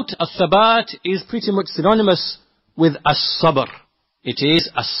no doubt, al-thabat is pretty much synonymous with as-sabr. It is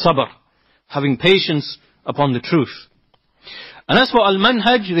as-sabr, having patience upon the truth. And as for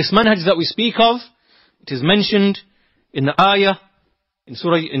al-manhaj, this manhaj that we speak of, it is mentioned in the ayah, in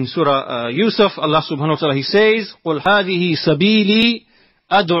Surah Yusuf, Allah subhanahu wa ta'ala, He says, قُلْ هَذِهِ سَبِيلِي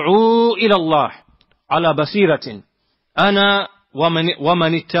أَدْعُو إِلَى اللَّهِ عَلَى بَصِيرَةٍ أَنَا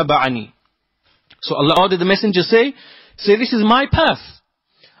وَمَنِ اتَّبَعَنِي. So Allah ordered the messenger say, this is my path.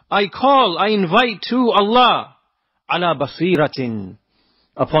 I call, I invite to Allah, عَلَى بَصِيرَةٍ,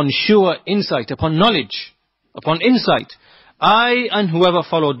 upon sure insight, upon knowledge, upon insight. I and whoever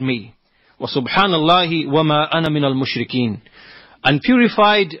followed me. وَسُبْحَانَ اللَّهِ وَمَا أَنَا مِنَ الْمُشْرِكِينَ. And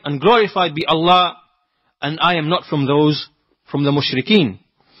purified and glorified be Allah, and I am not from those, from the mushrikeen.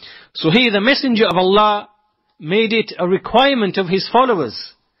 So here the messenger of Allah made it a requirement of his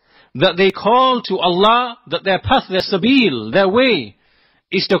followers that they call to Allah, that their path, their sabil, their way,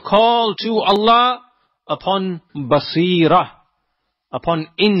 is to call to Allah upon basira, upon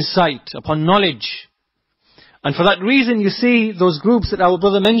insight, upon knowledge. And for that reason you see those groups that our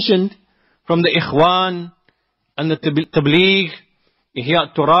brother mentioned, from the Ikhwan and the Tabligh,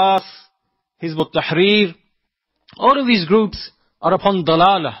 Ihya Turath, Hizb al-Tahrir, all of these groups are upon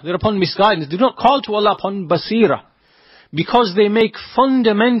dalalah, they're upon misguidance. They do not call to Allah upon basira, because they make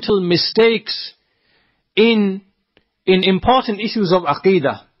fundamental mistakes in important issues of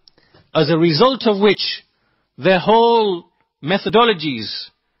aqeedah, as a result of which their whole methodologies,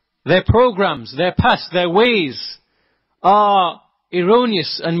 their programs, their paths, their ways are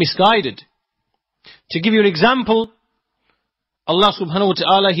erroneous and misguided. To give you an example, Allah subhanahu wa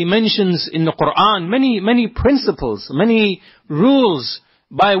ta'ala, He mentions in the Quran many principles, many rules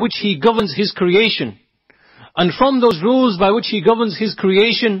by which He governs His creation. And from those rules by which He governs His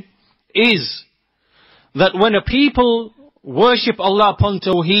creation is that when a people worship Allah upon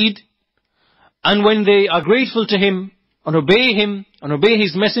Tawheed, and when they are grateful to Him and obey Him and obey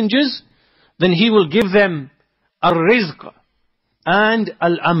His messengers, then He will give them al-rizq and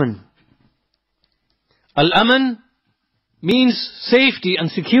al-aman. Al-aman means safety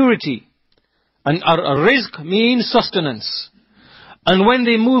and security, and ar-rizq means sustenance. And when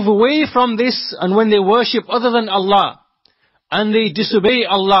they move away from this, and when they worship other than Allah, and they disobey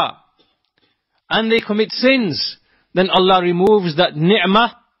Allah, and they commit sins, then Allah removes that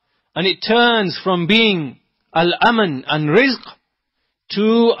ni'mah, and it turns from being al-aman and rizq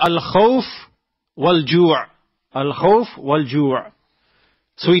to al-khawf wal-ju'. Al-khawf wal-ju'.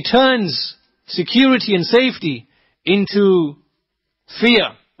 So He turns security and safety into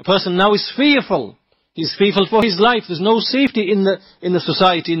fear. A person now is fearful. He's fearful for his life. There's no safety in the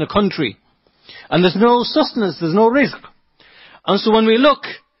society, in the country. And there's no sustenance, there's no rizq. And so when we look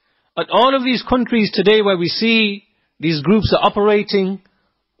at all of these countries today where we see these groups are operating,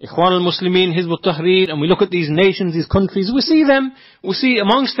 Ikhwan al-Muslimin, Hizb al-Tahrir, and we look at these nations, these countries, we see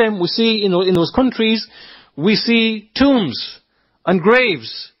amongst them, we see in those countries, we see tombs and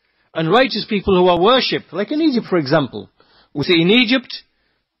graves and righteous people who are worshipped, like in Egypt for example. We see in Egypt,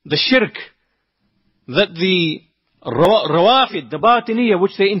 the shirk that the Rawafid, the Batiniya,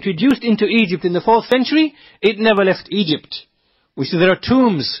 which they introduced into Egypt in the 4th century, it never left Egypt. We see there are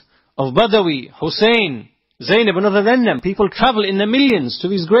tombs of Badawi, Hussein, Zainab and other than them. People travel in the millions to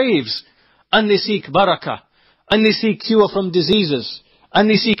these graves, and they seek barakah, and they seek cure from diseases, and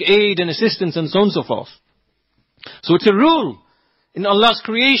they seek aid and assistance and so on and so forth. So it's a rule in Allah's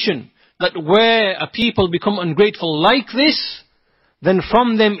creation that where a people become ungrateful like this, then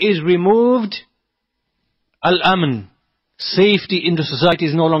from them is removed al-aman. Safety in the society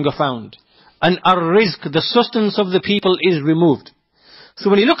is no longer found. And ar-rizq, the sustenance of the people, is removed. So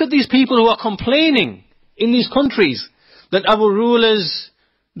when you look at these people who are complaining in these countries that our rulers,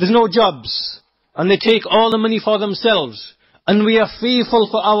 there's no jobs, and they take all the money for themselves, and we are fearful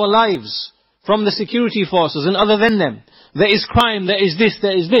for our lives from the security forces and other than them, there is crime, there is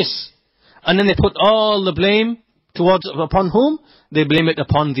this, and then they put all the blame upon whom? They blame it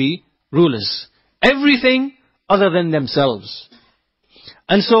upon the rulers. Everything other than themselves.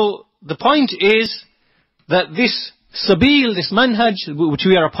 And so the point is that this sabil, this manhaj which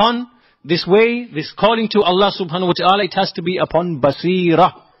we are upon, this way, this calling to Allah subhanahu wa ta'ala, it has to be upon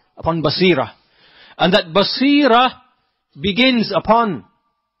basira. And that basira begins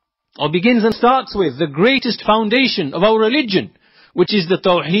and starts with the greatest foundation of our religion, which is the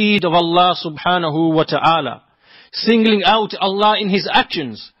tawheed of Allah subhanahu wa ta'ala. Singling out Allah in His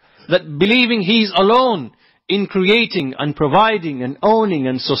actions, that believing He is alone in creating and providing and owning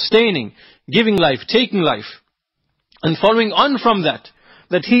and sustaining, giving life, taking life. And following on from that,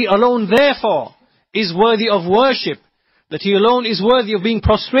 that He alone therefore is worthy of worship, that He alone is worthy of being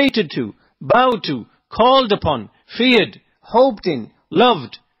prostrated to, bowed to, called upon, feared, hoped in,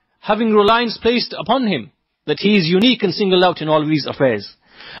 loved, having reliance placed upon Him, that He is unique and singled out in all of these affairs.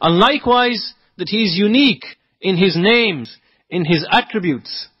 And likewise, that He is unique in His names, in His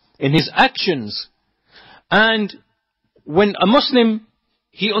attributes, in His actions. And when a Muslim,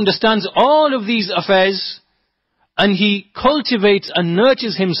 he understands all of these affairs, and he cultivates and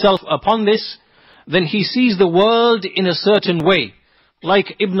nurtures himself upon this, then he sees the world in a certain way.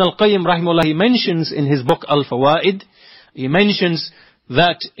 Like Ibn al-Qayyim rahimahullah, he mentions in his book Al-Fawaid, he mentions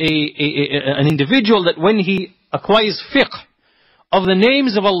that an individual, that when he acquires fiqh of the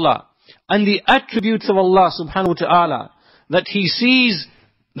names of Allah and the attributes of Allah subhanahu wa ta'ala, that he sees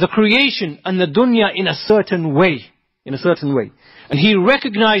the creation and the dunya in a certain way. And he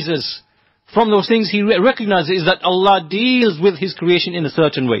recognizes from those things, he recognizes that Allah deals with His creation in a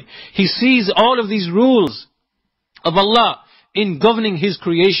certain way. He sees all of these rules of Allah in governing His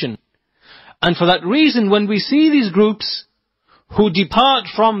creation. And for that reason, when we see these groups who depart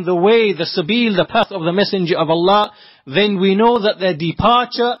from the way, the sabil, the path of the Messenger of Allah, then we know that their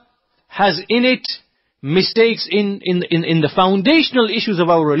departure has in it mistakes in the foundational issues of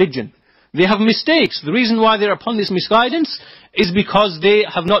our religion. They have mistakes. The reason why they're upon this misguidance is because they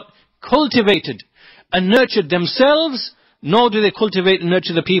have not cultivated and nurtured themselves, nor do they cultivate and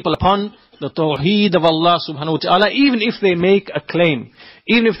nurture the people upon the tawheed of Allah subhanahu wa ta'ala, even if they make a claim,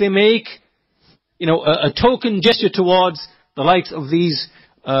 even if they make, a token gesture towards the likes of these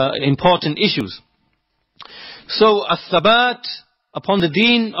important issues. So, al-thabat upon the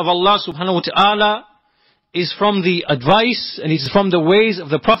deen of Allah subhanahu wa ta'ala is from the advice and it is from the ways of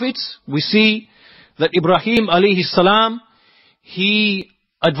the prophets. We see that Ibrahim alayhi salam, he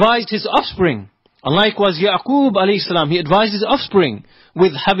advised his offspring. And likewise Yaqub alayhi salam, he advised his offspring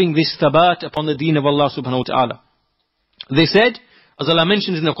with having this thabat upon the deen of Allah subhanahu wa ta'ala. They said, as Allah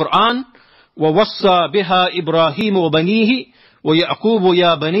mentions in the Quran, وَوَصَّى بِهَا إِبْرَاهِيمُ وَبَنِيهِ وَيَعْقُوبُ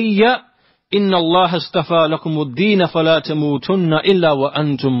يَا بَنِيَّ إِنَّ اللَّهَ اسْتَفَى لَكُمُ الدِّينَ فَلَا تَمُوتُنَّ إِلَّا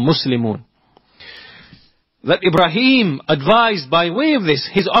وَأَنْتُمْ مُسْلِمُونَ. That Ibrahim advised by way of this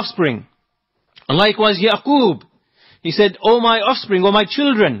his offspring. And likewise Yaqub, he said, O my offspring, O my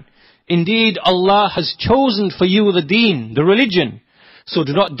children, indeed Allah has chosen for you the deen, the religion. So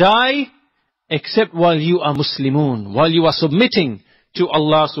do not die except while you are Muslimun, while you are submitting to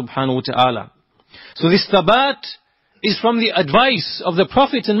Allah subhanahu wa ta'ala. So this thabat is from the advice of the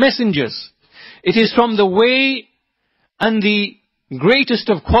prophets and messengers. It is from the way and the greatest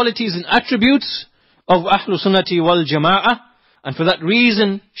of qualities and attributes of Ahlul Sunnati wal Jama'ah. And for that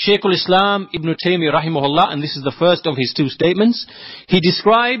reason, Shaykh al-Islam Ibn Taymiyyah rahimahullah, and this is the first of his two statements, he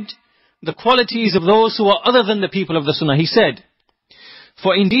described the qualities of those who are other than the people of the Sunnah. He said,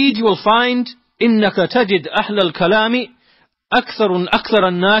 for indeed you will find, إِنَّكَ تَجِدْ أَهْلَ الْكَلَامِ أَكْثَرَ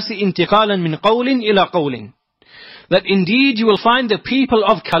النَّاسِ انْتِقَالًا مِنْ قَوْلٍ إِلَى قَوْلٍ. That indeed you will find the people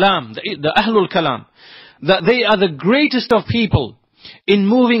of Kalam, the Ahlul Kalam, that they are the greatest of people in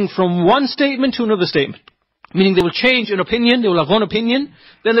moving from one statement to another statement. Meaning they will change an opinion, they will have one opinion,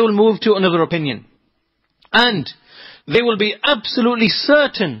 then they will move to another opinion. And they will be absolutely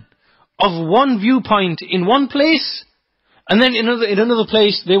certain of one viewpoint in one place, and then in another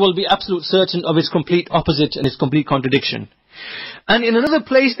place they will be absolute certain of its complete opposite and its complete contradiction. And in another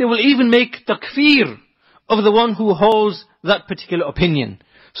place they will even make takfir of the one who holds that particular opinion.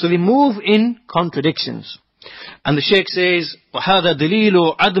 So they move in contradictions. And the Shaykh says, وَهَذَا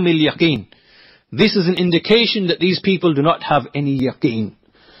دَلِيلُ عَدْمِ الْيَقِينِ. This is an indication that these people do not have any yaqeen.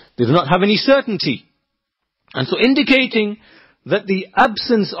 They do not have any certainty. And so indicating that the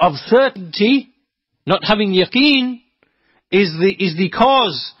absence of certainty, not having yaqeen, is the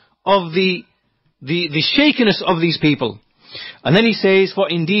cause of the shakiness of these people. And then he says, for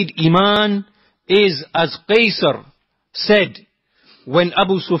indeed Iman is as Qaysar said when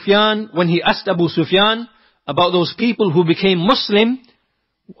he asked Abu Sufyan about those people who became Muslim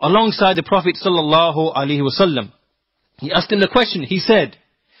alongside the Prophet sallallahu alaihi wasallam. He asked him the question, he said,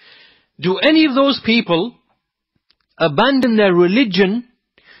 do any of those people abandon their religion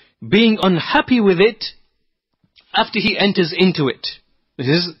being unhappy with it after he enters into it? This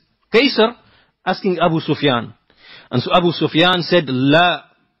is Qaysar asking Abu Sufyan. And so Abu Sufyan said, La.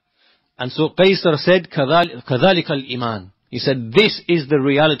 And so Qaysar said, كَذَلِكَ الْإِيمَانِ. He said, this is the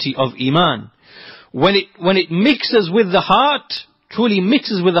reality of Iman. When it mixes with the heart, truly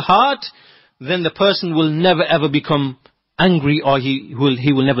mixes with the heart, then the person will never ever become angry, or he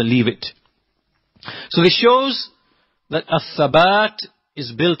will never leave it. So this shows that al-thabat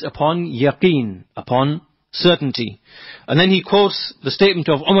is built upon yaqeen, upon certainty. And then he quotes the statement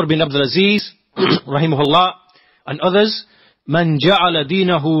of Umar bin Abdul Aziz, rahimahullah, and others, من جعل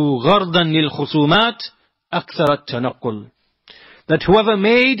دينه غرضا للخصومات أكثر التنقل. That whoever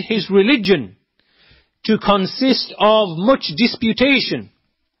made his religion to consist of much disputation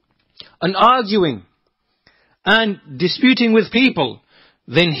and arguing and disputing with people,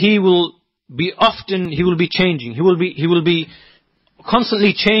 then he will be changing. He will be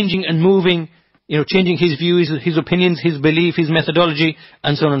constantly changing and moving, changing his views, his opinions, his belief, his methodology,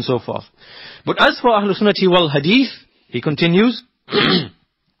 and so on and so forth. But as for Ahlul Sunnati wal Hadith, he continues,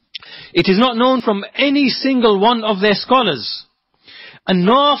 it is not known from any single one of their scholars, and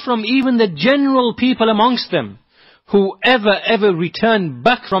nor from even the general people amongst them, who ever returned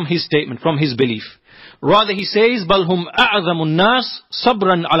back from his statement, from his belief. Rather he says, بَلْ هُمْ أَعْظَمُ النَّاسِ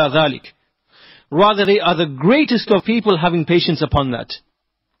صَبْرًا عَلَى ذَلِكَ. Rather they are the greatest of people having patience upon that.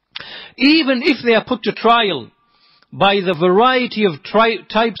 Even if they are put to trial by the variety of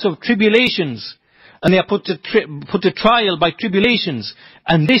types of tribulations, and they are put to trial by tribulations,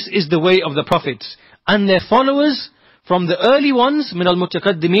 and this is the way of the prophets and their followers from the early ones, min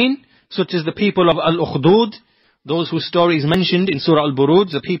al-mutakaddimin, such as the people of al-Ukhdud, those whose story is mentioned in Surah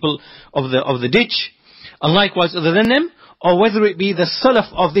Al-Buruj, the people of the ditch, and likewise other than them, or whether it be the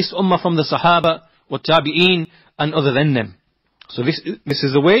salaf of this ummah from the Sahaba, or Tabi'een, and other than them. So this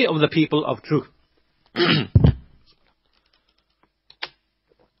is the way of the people of truth.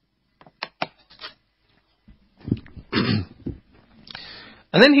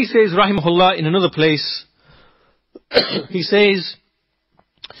 And then he says, rahimahullah, in another place, he says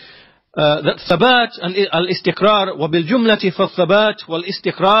that thabat and al-istiqrar, وَبِالْجُمْلَةِ فَالثَّبَات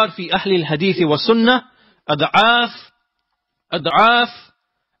وَالْإِسْتِقْرَار فِي أَهْلِ الْحَدِيثِ وَالسُّنَّةِ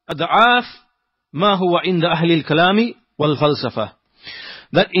أضعاف ما هو عند أهل الكلام والفلسفة.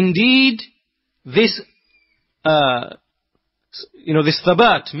 That indeed this this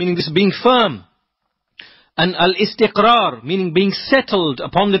thabat, meaning this being firm, and al-istiqrar, meaning being settled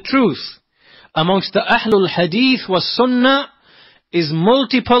upon the truth, amongst the Ahlul Hadith was Sunnah, is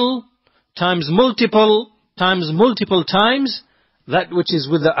multiple times that which is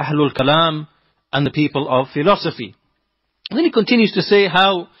with the Ahlul Kalam and the people of philosophy. And then he continues to say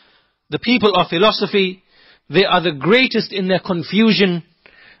how the people of philosophy, they are the greatest in their confusion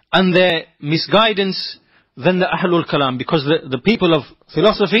and their misguidance than the Ahlul Kalam, because the people of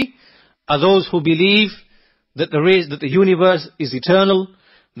philosophy are those who believe that the universe is eternal,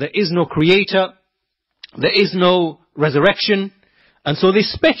 there is no creator, there is no resurrection, and so they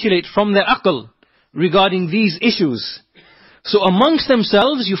speculate from their aql regarding these issues. So amongst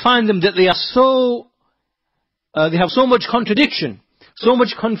themselves you find them that they have so much contradiction, so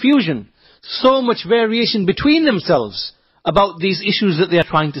much confusion, so much variation between themselves about these issues that they are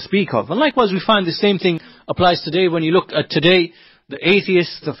trying to speak of. And likewise we find the same thing applies today when you look at today, the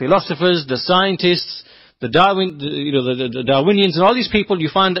atheists, the philosophers, the scientists, the Darwinians and all these people. You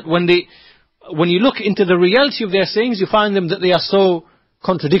find that when you look into the reality of their sayings, you find them that they are so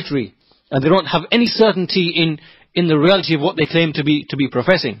contradictory, and they don't have any certainty in the reality of what they claim to be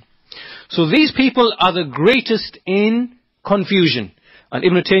professing. So these people are the greatest in confusion. And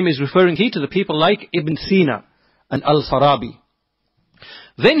Ibn Taymiyyah is referring here to the people like Ibn Sina and Al-Farabi.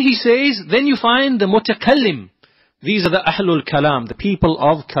 Then he says, then you find the mutakallim. These are the Ahlul Kalam, the people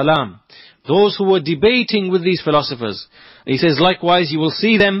of Kalam, those who were debating with these philosophers. And he says, likewise, you will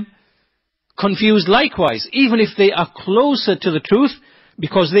see them confused likewise, even if they are closer to the truth,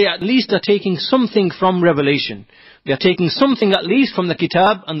 because they at least are taking something from revelation. They are taking something at least from the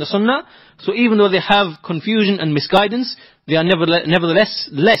Kitab and the Sunnah. So even though they have confusion and misguidance, they are nevertheless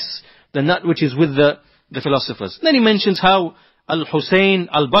less than that which is with the philosophers. Then he mentions how Al-Husayn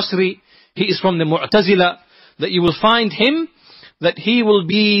Al-Basri, he is from the Mu'tazila, that you will find him, that he will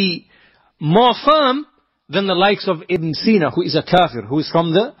be more firm than the likes of Ibn Sina, who is a kafir, who is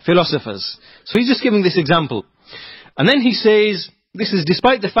from the philosophers. So he's just giving this example. And then he says, this is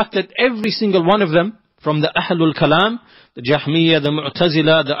despite the fact that every single one of them, from the Ahlul Kalam, the Jahmiyyah, the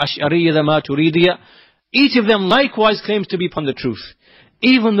Mu'tazila, the Ash'ariyah, the Maturidiyah, each of them likewise claims to be upon the truth,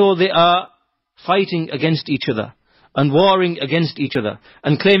 even though they are fighting against each other and warring against each other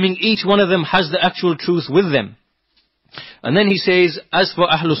and claiming each one of them has the actual truth with them. And then he says, as for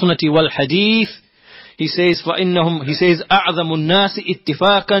Ahlul Sunnati wal Hadith, he says, فَإِنَّهُمْ, he says, أَعْظَمُ النَّاسِ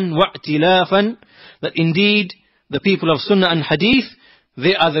اتِّفَاقًا وَاعْتِلَافًا, that indeed the people of Sunnah and Hadith,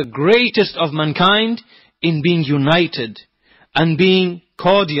 they are the greatest of mankind in being united and being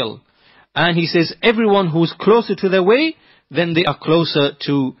cordial. And he says, everyone who's closer to their way, then they are closer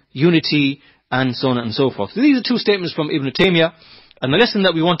to unity and so on and so forth. So these are two statements from Ibn Taymiyyah, and the lesson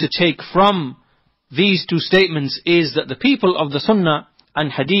that we want to take from these two statements is that the people of the Sunnah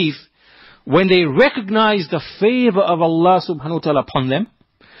and Hadith, when they recognize the favor of Allah subhanahu wa ta'ala upon them,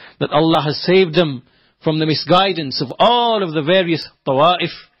 that Allah has saved them from the misguidance of all of the various tawa'if,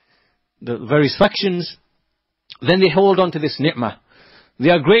 the various factions, then they hold on to this ni'mah. They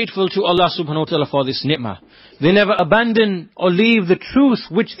are grateful to Allah subhanahu wa ta'ala for this ni'mah. They never abandon or leave the truth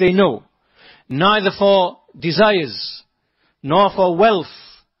which they know, neither for desires, nor for wealth,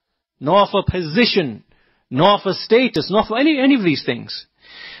 nor for position, nor for status, nor for any of these things.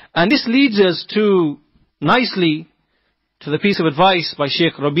 And this leads us nicely to the piece of advice by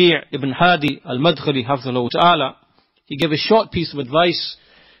Sheikh Rabi' ibn Hadi al-Madkhali hafidhahullah ta'ala. He gave a short piece of advice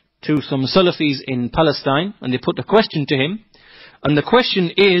to some Salafis in Palestine, and they put a question to him. And the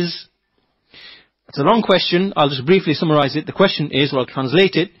question is, it's a long question, I'll just briefly summarize it. The question is, or I'll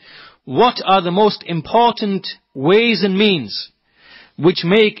translate it: what are the most important ways and means which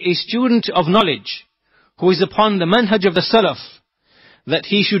make a student of knowledge who is upon the manhaj of the Salaf, that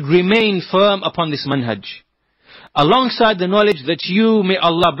he should remain firm upon this manhaj, alongside the knowledge that you, may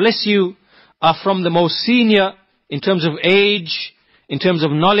Allah bless you, are from the most senior in terms of age, in terms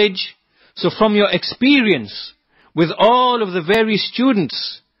of knowledge. So from your experience with all of the various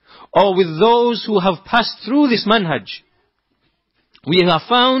students, or with those who have passed through this manhaj, we have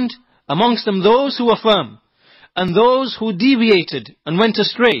found amongst them those who were firm, and those who deviated and went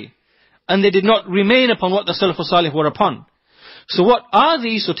astray, and they did not remain upon what the Salafus Salih were upon. So what are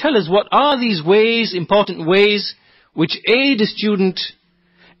these? So tell us, what are these ways, important ways, which aid a student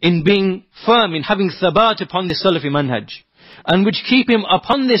in being firm, in having thabat upon this Salafi manhaj, and which keep him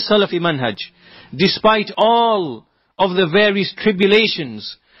upon this Salafi manhaj, despite all of the various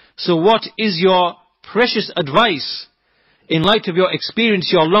tribulations? So what is your precious advice in light of your experience,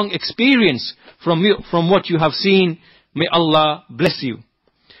 your long experience from what you have seen? May Allah bless you.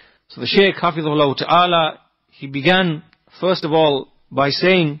 So the Shaykh hafidhahullah ta'ala, he began first of all by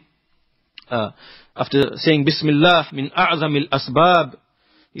saying, after saying Bismillah min a'zamil asbab,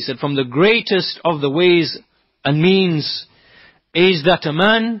 he said, from the greatest of the ways and means is that a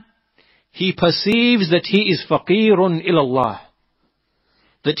man, he perceives that he is faqirun ilallah,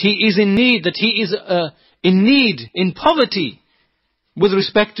 that he is in need, that he is in need, in poverty with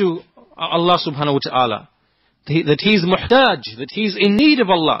respect to Allah subhanahu wa ta'ala, that he is muhtaj, that he is in need of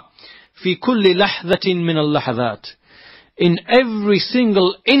Allah. Fi kulli lahzatin min al-lahzat, in every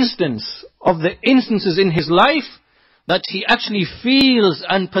single instance of the instances in his life, that he actually feels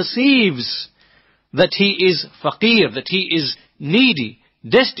and perceives that he is faqir, that he is needy,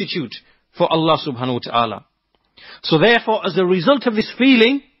 destitute for Allah subhanahu wa ta'ala. So therefore, as a result of this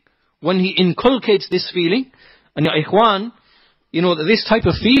feeling, when he inculcates this feeling, and ya ikhwan, you know that this type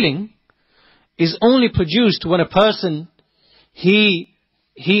of feeling is only produced when a person, he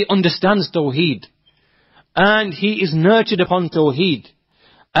understands Tawheed, and he is nurtured upon Tawheed,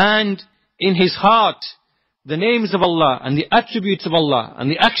 and in his heart, the names of Allah, and the attributes of Allah,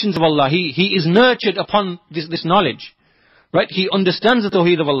 and the actions of Allah, he is nurtured upon this knowledge. Right? He understands the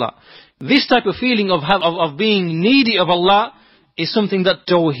Tawheed of Allah. This type of feeling of being needy of Allah is something that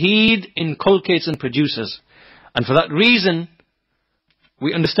Tawheed inculcates and produces. And for that reason,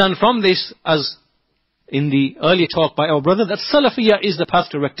 we understand from this, as in the earlier talk by our brother, that Salafiyyah is the path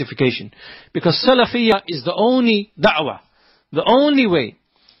to rectification. Because Salafiyyah is the only da'wah, the only way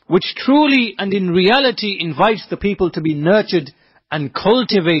which truly and in reality invites the people to be nurtured and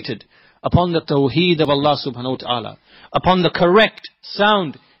cultivated upon the Tawheed of Allah subhanahu wa ta'ala, upon the correct,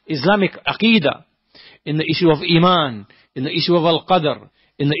 sound Islamic Aqidah, in the issue of Iman, in the issue of Al-Qadr,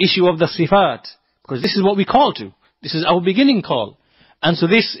 in the issue of the Sifat, because this is what we call to. This is our beginning call. And so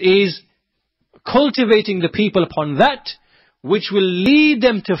this is cultivating the people upon that which will lead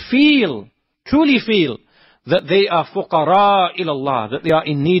them to feel, truly feel, that they are fuqara ilallah, that they are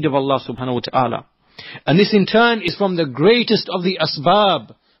in need of Allah subhanahu wa ta'ala. And this in turn is from the greatest of the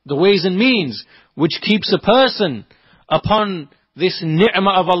asbab, the ways and means, which keeps a person upon this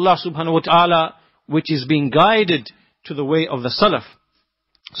ni'mah of Allah subhanahu wa ta'ala, which is being guided to the way of the Salaf.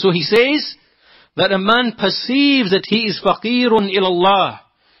 So he says that a man perceives that he is faqirun ilallah,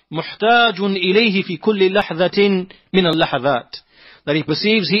 muhtajun ilayhi fi kulli lahzatin min al-lahzat, that he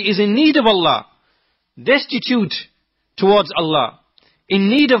perceives he is in need of Allah, destitute towards Allah, in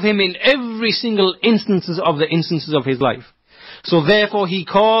need of Him in every single instances of his life. So therefore he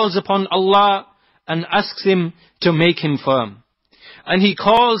calls upon Allah and asks Him to make him firm. And he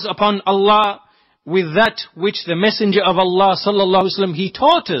calls upon Allah with that which the Messenger of Allah sallallahu alaihi wasallam, he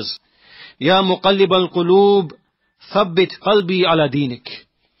taught us. Ya muqallib al-qulub, thabbit qalbi ala dinik.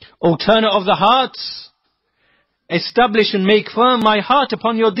 O turner of the hearts, establish and make firm my heart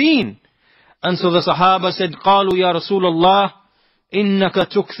upon your deen. And so the Sahaba said, قالوا يا رسول الله إنك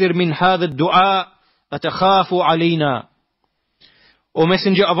تكثر من هذا الدعاء أتخاف علينا. O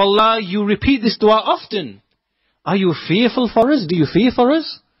Messenger of Allah, you repeat this dua often. Are you fearful for us? Do you fear for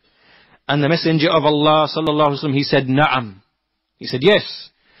us? And the Messenger of Allah sallallahu alaihi wasallam, he said, نعم. He said, yes.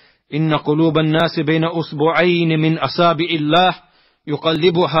 إن قلوب الناس بين أصبعين من أصابع الله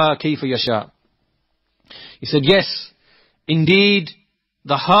يقلبها كيف يشاء. He said, yes, indeed,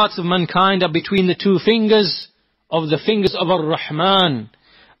 the hearts of mankind are between the two fingers of the fingers of Ar-Rahman,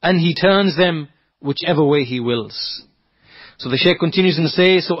 and He turns them whichever way He wills. So the Shaykh continues and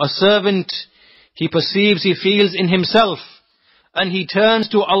says, so a servant, he perceives, he feels in himself, and he turns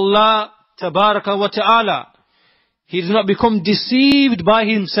to Allah Tabaraka wa Ta'ala. He does not become deceived by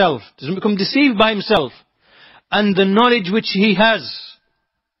himself, and the knowledge which he has.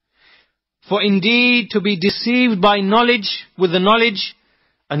 For indeed, to be deceived by knowledge, with the knowledge,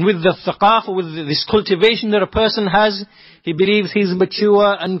 and with the thaqafa, with this cultivation that a person has, he believes he's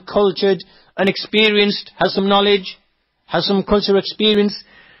mature and cultured and experienced, has some knowledge, has some cultural experience.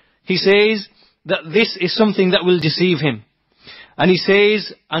 He says that this is something that will deceive him. And he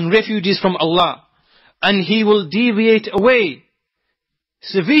says, and refuge is from Allah. And he will deviate away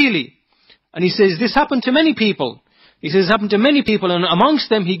severely. And he says, this happened to many people. He says, it happened to many people. And amongst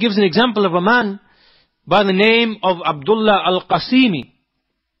them, he gives an example of a man by the name of Abdullah al-Qasimi.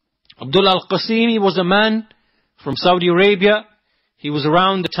 Abdullah al-Qasimi was a man from Saudi Arabia. He was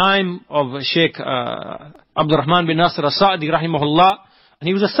around the time of Sheikh Abdul Rahman bin Nasir al-Sa'di rahimahullah. And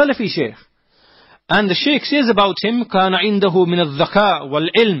he was a Salafi Sheikh. And the Sheikh says about him, كَانَ عِنْدَهُ مِنَ الذَّكَاءِ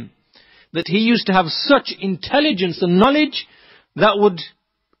وَالْعِلْمِ, that he used to have such intelligence and knowledge that would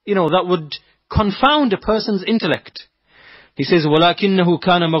confound a person's intellect. He says, وَلَكِنَّهُ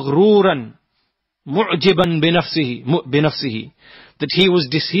كَانَ مَغْرُورًا مُعْجِبًا بِنَفْسِهِ,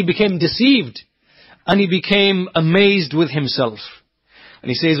 that he became deceived and he became amazed with himself. And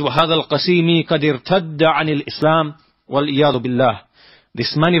he says, وَهَذَا الْقَسِيمِ قَدْ ارْتَدَّ عَنِ الْإِسْلَامِ وَالْإِيَاذُ بِاللَّهِ.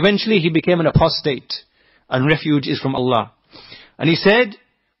 This man eventually he became an apostate, and refuge is from Allah. And he said,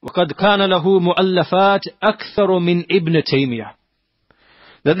 وَقَدْ كَانَ لَهُ مُؤَلَّفَاتِ أَكْثَرُ مِنْ إِبْنِ تَيْمِيَةِ,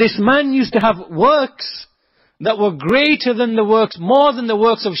 that this man used to have works that were greater than the works, more than the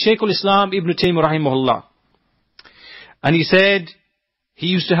works of Shaykh al-Islam Ibn Taymiyyah rahimahullah. And he said, he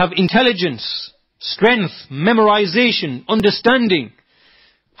used to have intelligence, strength, memorization, understanding.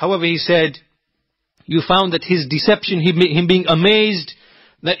 However, he said, you found that his deception, him being amazed,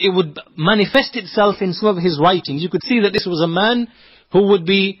 that it would manifest itself in some of his writings. You could see that this was a man who would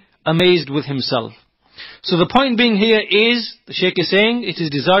be amazed with himself. So the point being here is, the Shaykh is saying, it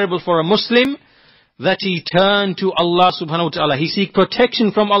is desirable for a Muslim that he turn to Allah subhanahu wa ta'ala. He seek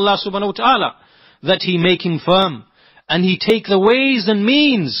protection from Allah subhanahu wa ta'ala, that he make him firm, and he take the ways and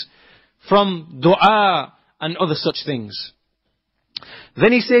means from dua and other such things.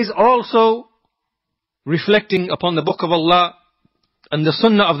 Then he says also, reflecting upon the book of Allah and the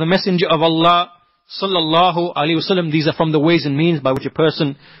sunnah of the Messenger of Allah sallallahu alaihi wasallam, these are from the ways and means by which a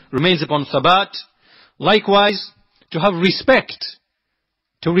person remains upon thabat. Likewise, to have respect,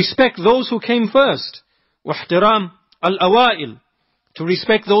 to respect those who came first, wahtiram al-awail, to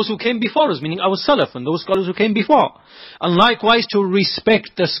respect those who came before us, meaning our salaf and those scholars who came before. And likewise to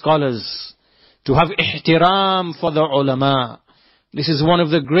respect the scholars, to have ihtiram for the ulama. This is one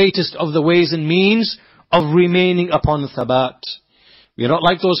of the greatest of the ways and means of remaining upon thabat. We are not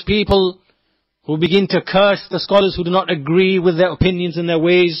like those people who begin to curse the scholars who do not agree with their opinions and their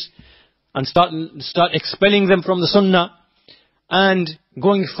ways, and start expelling them from the sunnah, and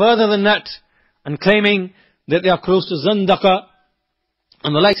going further than that, and claiming that they are close to zandaka,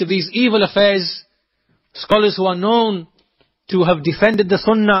 and the likes of these evil affairs. Scholars who are known to have defended the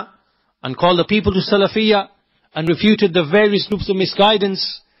sunnah, and called the people to Salafiyyah, and refuted the various groups of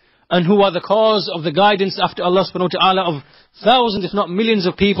misguidance, and who are the cause of the guidance after Allah subhanahu wa ta'ala of thousands if not millions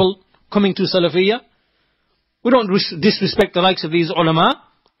of people coming to Salafiyyah. We don't disrespect the likes of these ulama.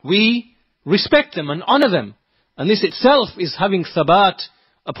 We respect them and honor them. And this itself is having thabat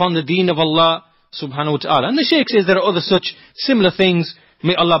upon the deen of Allah subhanahu wa ta'ala. And the Shaykh says there are other such similar things.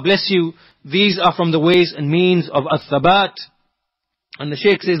 May Allah bless you. These are from the ways and means of al-thabat. And the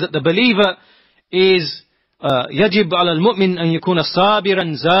Shaykh says that the believer is يجب على المؤمن أن يكون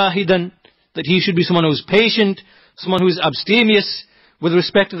صابرا زاهدا, that he should be someone who is patient, someone who is abstemious with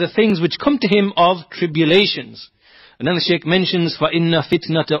respect to the things which come to him of tribulations. And then the Shaykh mentions فَإِنَّ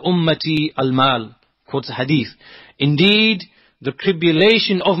فِتْنَةَ أُمَّتِي الْمَالِ, quotes a hadith. Indeed, the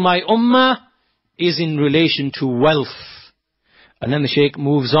tribulation of my ummah is in relation to wealth. And then the Shaykh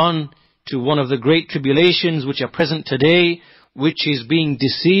moves on to one of the great tribulations which are present today, which is being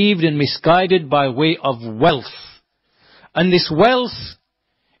deceived and misguided by way of wealth. And this wealth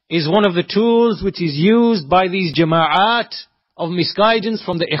is one of the tools which is used by these jama'at of misguidance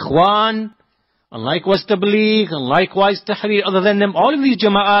from the Ikhwan, and likewise Tabligh, and likewise Tahrir, other than them, all of these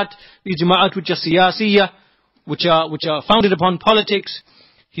jama'at which are siyasiyah, which are founded upon politics.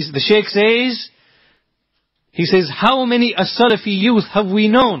 The Shaykh says, he says, how many as-Salafi youth have we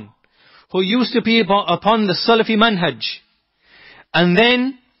known who used to be upon the Salafi manhaj, and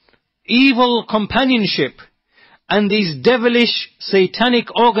then evil companionship and these devilish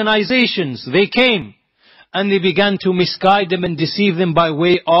satanic organizations, they came and they began to misguide them and deceive them by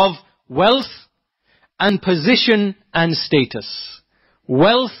way of wealth and position and status.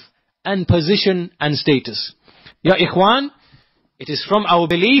 Wealth and position and status. Ya Ikhwan, it is from our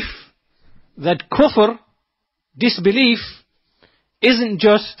belief that kufr, disbelief, isn't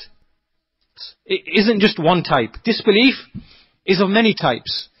just one type. Disbelief is of many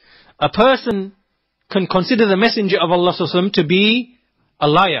types. A person can consider the Messenger of Allah to be a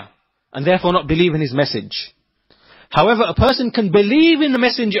liar and therefore not believe in his message. However, a person can believe in the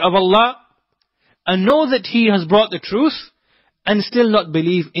Messenger of Allah and know that he has brought the truth and still not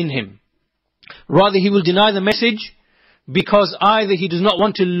believe in him. Rather, he will deny the message because either he does not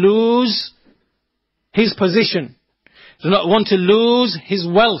want to lose his position, does not want to lose his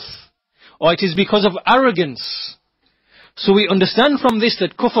wealth, or it is because of arrogance. So we understand from this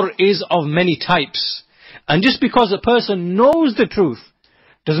that kufr is of many types. And just because a person knows the truth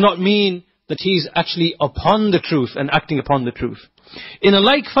does not mean that he is actually upon the truth and acting upon the truth. In a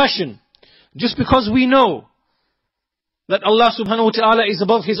like fashion, just because we know that Allah subhanahu wa ta'ala is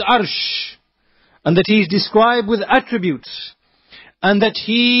above his arsh, and that he is described with attributes, and that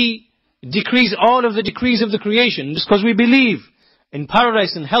he decrees all of the decrees of the creation, just because we believe in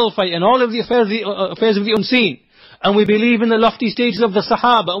paradise and hellfire and all of the affairs of the unseen, and we believe in the lofty stages of the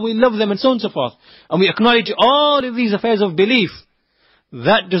Sahaba, and we love them and so on and so forth, and we acknowledge all of these affairs of belief,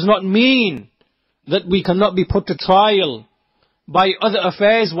 that does not mean that we cannot be put to trial by other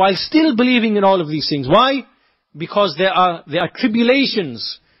affairs while still believing in all of these things. Why? Because there are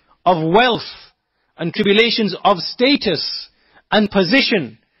tribulations of wealth and tribulations of status and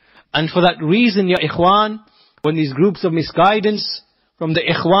position. And for that reason, ya Ikhwan, when these groups of misguidance from the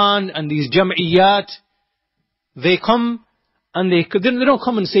Ikhwan and these Jam'iyyat, they come and they don't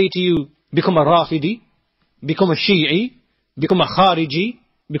come and say to you, become a Rafidi, become a Shi'i, become a Khariji,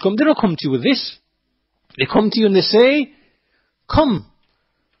 they don't come to you with this. They come to you and they say, come,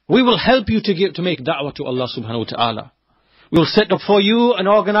 we will help you to make da'wah to Allah subhanahu wa ta'ala. We will set up for you an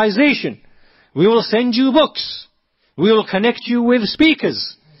organization. We will send you books. We will connect you with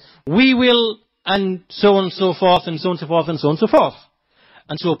speakers. We will, and so on and so forth, and so on and so forth, and so on and so forth.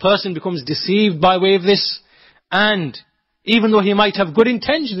 And so a person becomes deceived by way of this, and even though he might have good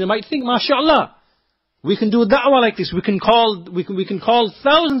intentions, he might think, mashallah, we can do da'wah like this. We can call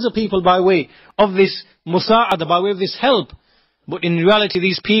thousands of people by way of this musa'adah, by way of this help. But in reality,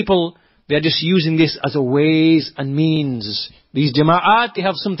 these people, they are just using this as a ways and means. These jama'at, they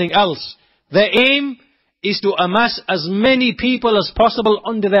have something else. Their aim is to amass as many people as possible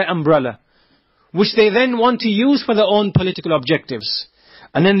under their umbrella, which they then want to use for their own political objectives.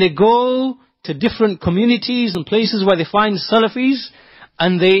 And then they go to different communities and places where they find Salafis,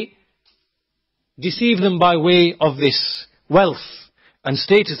 and they deceive them by way of this wealth and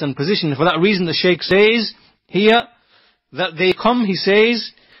status and position. For that reason, the Shaykh says here that they come, he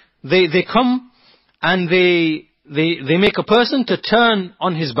says, they come and they make a person to turn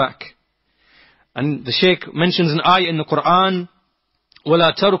on his back. And the Shaykh mentions an ayah in the Quran,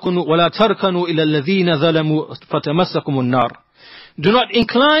 وَلَا تَرْكَنُوا إِلَى الَّذِينَ ظَلَمُوا فَتَمَسَّكُمُ النَّارِ. Do not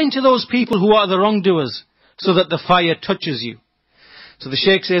incline to those people who are the wrongdoers, so that the fire touches you. So the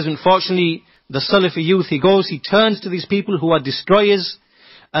Shaykh says, unfortunately, the Salafi youth, he turns to these people who are destroyers,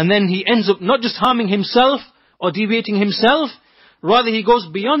 and then he ends up not just harming himself or deviating himself, rather he goes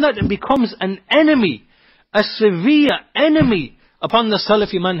beyond that and becomes an enemy, a severe enemy upon the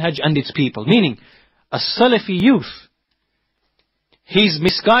Salafi manhaj and its people. Meaning, a Salafi youth, he's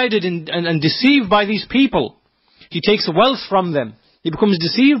misguided and deceived by these people. He takes wealth from them. He becomes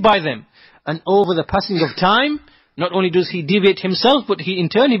deceived by them. And over the passing of time, not only does he deviate himself, but he in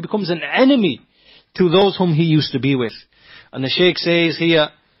turn becomes an enemy to those whom he used to be with. And the Shaykh says here,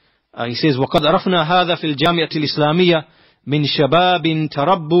 he says, وَقَدْ عَرَفْنَا هَذَا فِي الْجَامِعَةِ الْإِسْلَامِيَّةِ مِنْ شَبَابٍ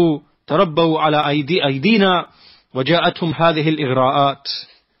تَرَبَّوْا عَلَى أَيْدِينَا وَجَاءَتْهُمْ هَذِهِ الْإِغْرَاءَاتِ.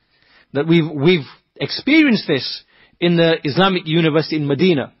 That we've experienced this in the Islamic University in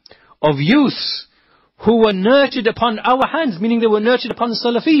Medina, of youths who were nurtured upon our hands, meaning they were nurtured upon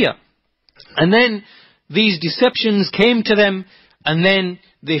Salafiyyah. And then these deceptions came to them, and then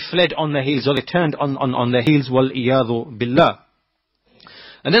they fled on their heels, or they turned on their heels, wal iyadhu billah.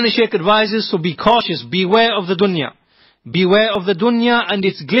 And then the Shaykh advises, so be cautious, beware of the dunya. Beware of the dunya and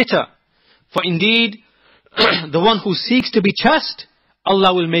its glitter. For indeed, the one who seeks to be chaste,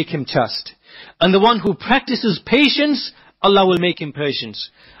 Allah will make him chaste. And the one who practices patience, Allah will make him patient.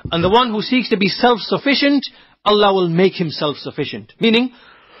 And the one who seeks to be self-sufficient, Allah will make him self-sufficient. Meaning,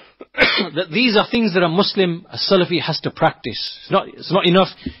 that these are things that a Muslim, a Salafi has to practice. It's not enough.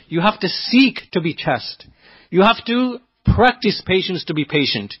 You have to seek to be chaste. You have to practice patience to be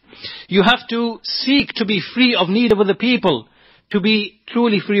patient. You have to seek to be free of need of other people, to be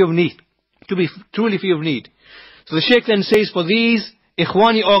truly free of need. To be truly free of need. So the Shaykh then says, for these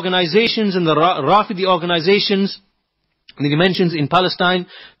Ikhwani organizations and the Rafidi organizations, and he mentions in Palestine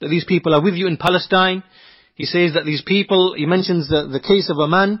that these people are with you in Palestine. He says that these people, he mentions the case of a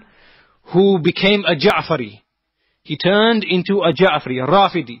man who became a Ja'fari. He turned into a Ja'fari, a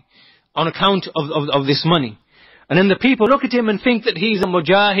Rafidi, on account of this money. And then the people look at him and think that he's a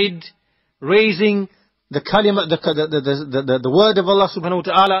Mujahid, raising the kalima, the word of Allah subhanahu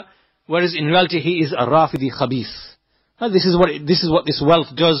wa ta'ala, whereas in reality he is a Rafidi Khabith. This is what this wealth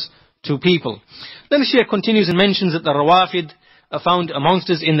does to people. Then the Shaykh continues and mentions that the Rawafid are found amongst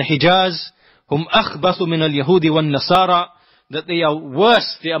us in the Hijaz, hum akhbathu min al-Yahudi wa nasara, that they are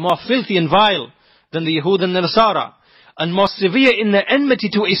worse, they are more filthy and vile than the Yahud and the Nasara, and more severe in their enmity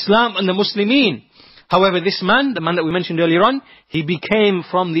to Islam and the Muslimin. However, this man, the man that we mentioned earlier on, he became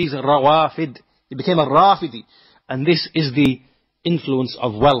from these Rawafid. He became a Rafidi. And this is the influence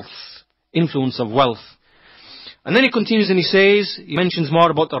of wealth. Influence of wealth. And then he continues and he says, he mentions more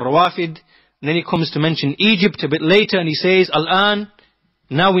about the Rawafid, and then he comes to mention Egypt a bit later, and he says, Al-An,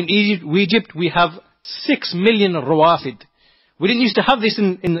 now in Egypt we have 6 million Rawafid. We didn't used to have this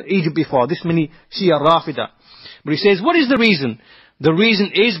in Egypt before, this many Shia Rafida. But he says, what is the reason? The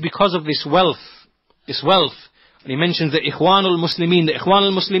reason is because of this wealth. This wealth. And he mentions the Ikhwanul Muslimin. The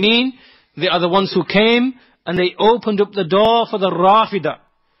Ikhwanul Muslimin, they are the ones who came and they opened up the door for the Rafida.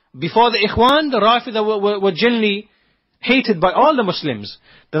 Before the Ikhwan, the Rafida were generally hated by all the Muslims.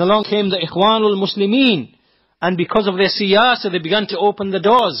 Then along came the Ikhwanul Muslimin. And because of their siyasa, they began to open the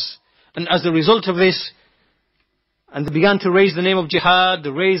doors. And as a result of this, and they began to raise the name of jihad,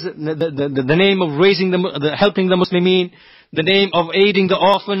 the name of raising helping the Muslimin, the name of aiding the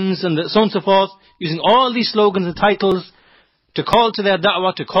orphans, and so on and so forth, using all these slogans and titles to call to their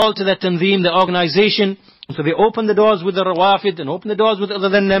da'wah, to call to their tanzeem, their organization. And so they opened the doors with the Rawafid and opened the doors with other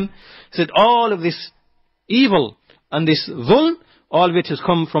than them. Said all of this evil and this dhulm, all of it has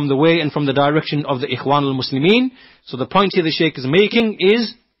come from the way and from the direction of the Ikhwan al-Muslimin. So the point here the Shaykh is making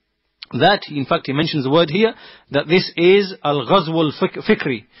is that, in fact he mentions the word here, that this is al-ghazw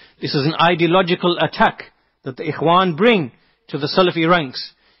al-fikri. This is an ideological attack that the Ikhwan bring to the Salafi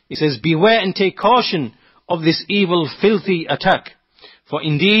ranks. He says, beware and take caution of this evil, filthy attack. For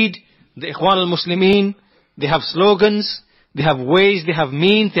indeed, the Ikhwan al-Muslimin, they have slogans, they have ways, they have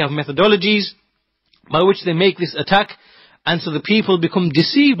means, they have methodologies by which they make this attack, and so the people become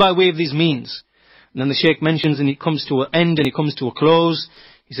deceived by way of these means. And then the Shaykh mentions, and he comes to an end and he comes to a close.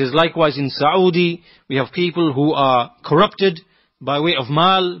 He says, likewise in Saudi, we have people who are corrupted by way of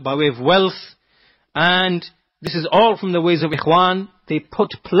mal, by way of wealth, and this is all from the ways of Ikhwan. They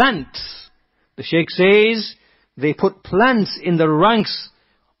put plants. The Shaykh says, they put plants in the ranks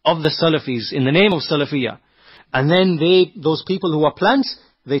of the Salafis, in the name of Salafiyyah. And then those people who are plants,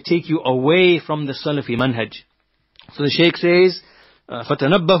 they take you away from the Salafi manhaj. So the Shaykh says,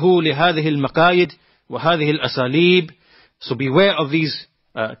 فَتَنَبَّهُوا لِهَذِهِ الْمَقَايِدِ وَهَذِهِ الْأَسَالِيبِ. So beware of these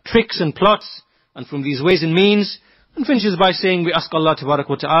tricks and plots, and from these ways and means. And finishes by saying, we ask Allah Tabarak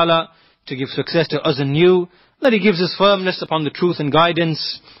wa Ta'ala to give success to us and you, that He gives us firmness upon the truth and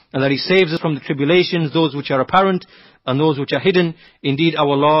guidance, and that He saves us from the tribulations, those which are apparent and those which are hidden. Indeed,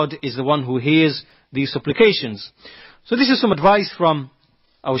 our Lord is the one who hears these supplications. So this is some advice from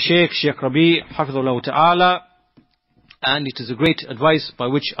our Shaykh Rabi, Hafidhullah Ta'ala, and it is a great advice by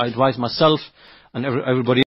which I advise myself and everybody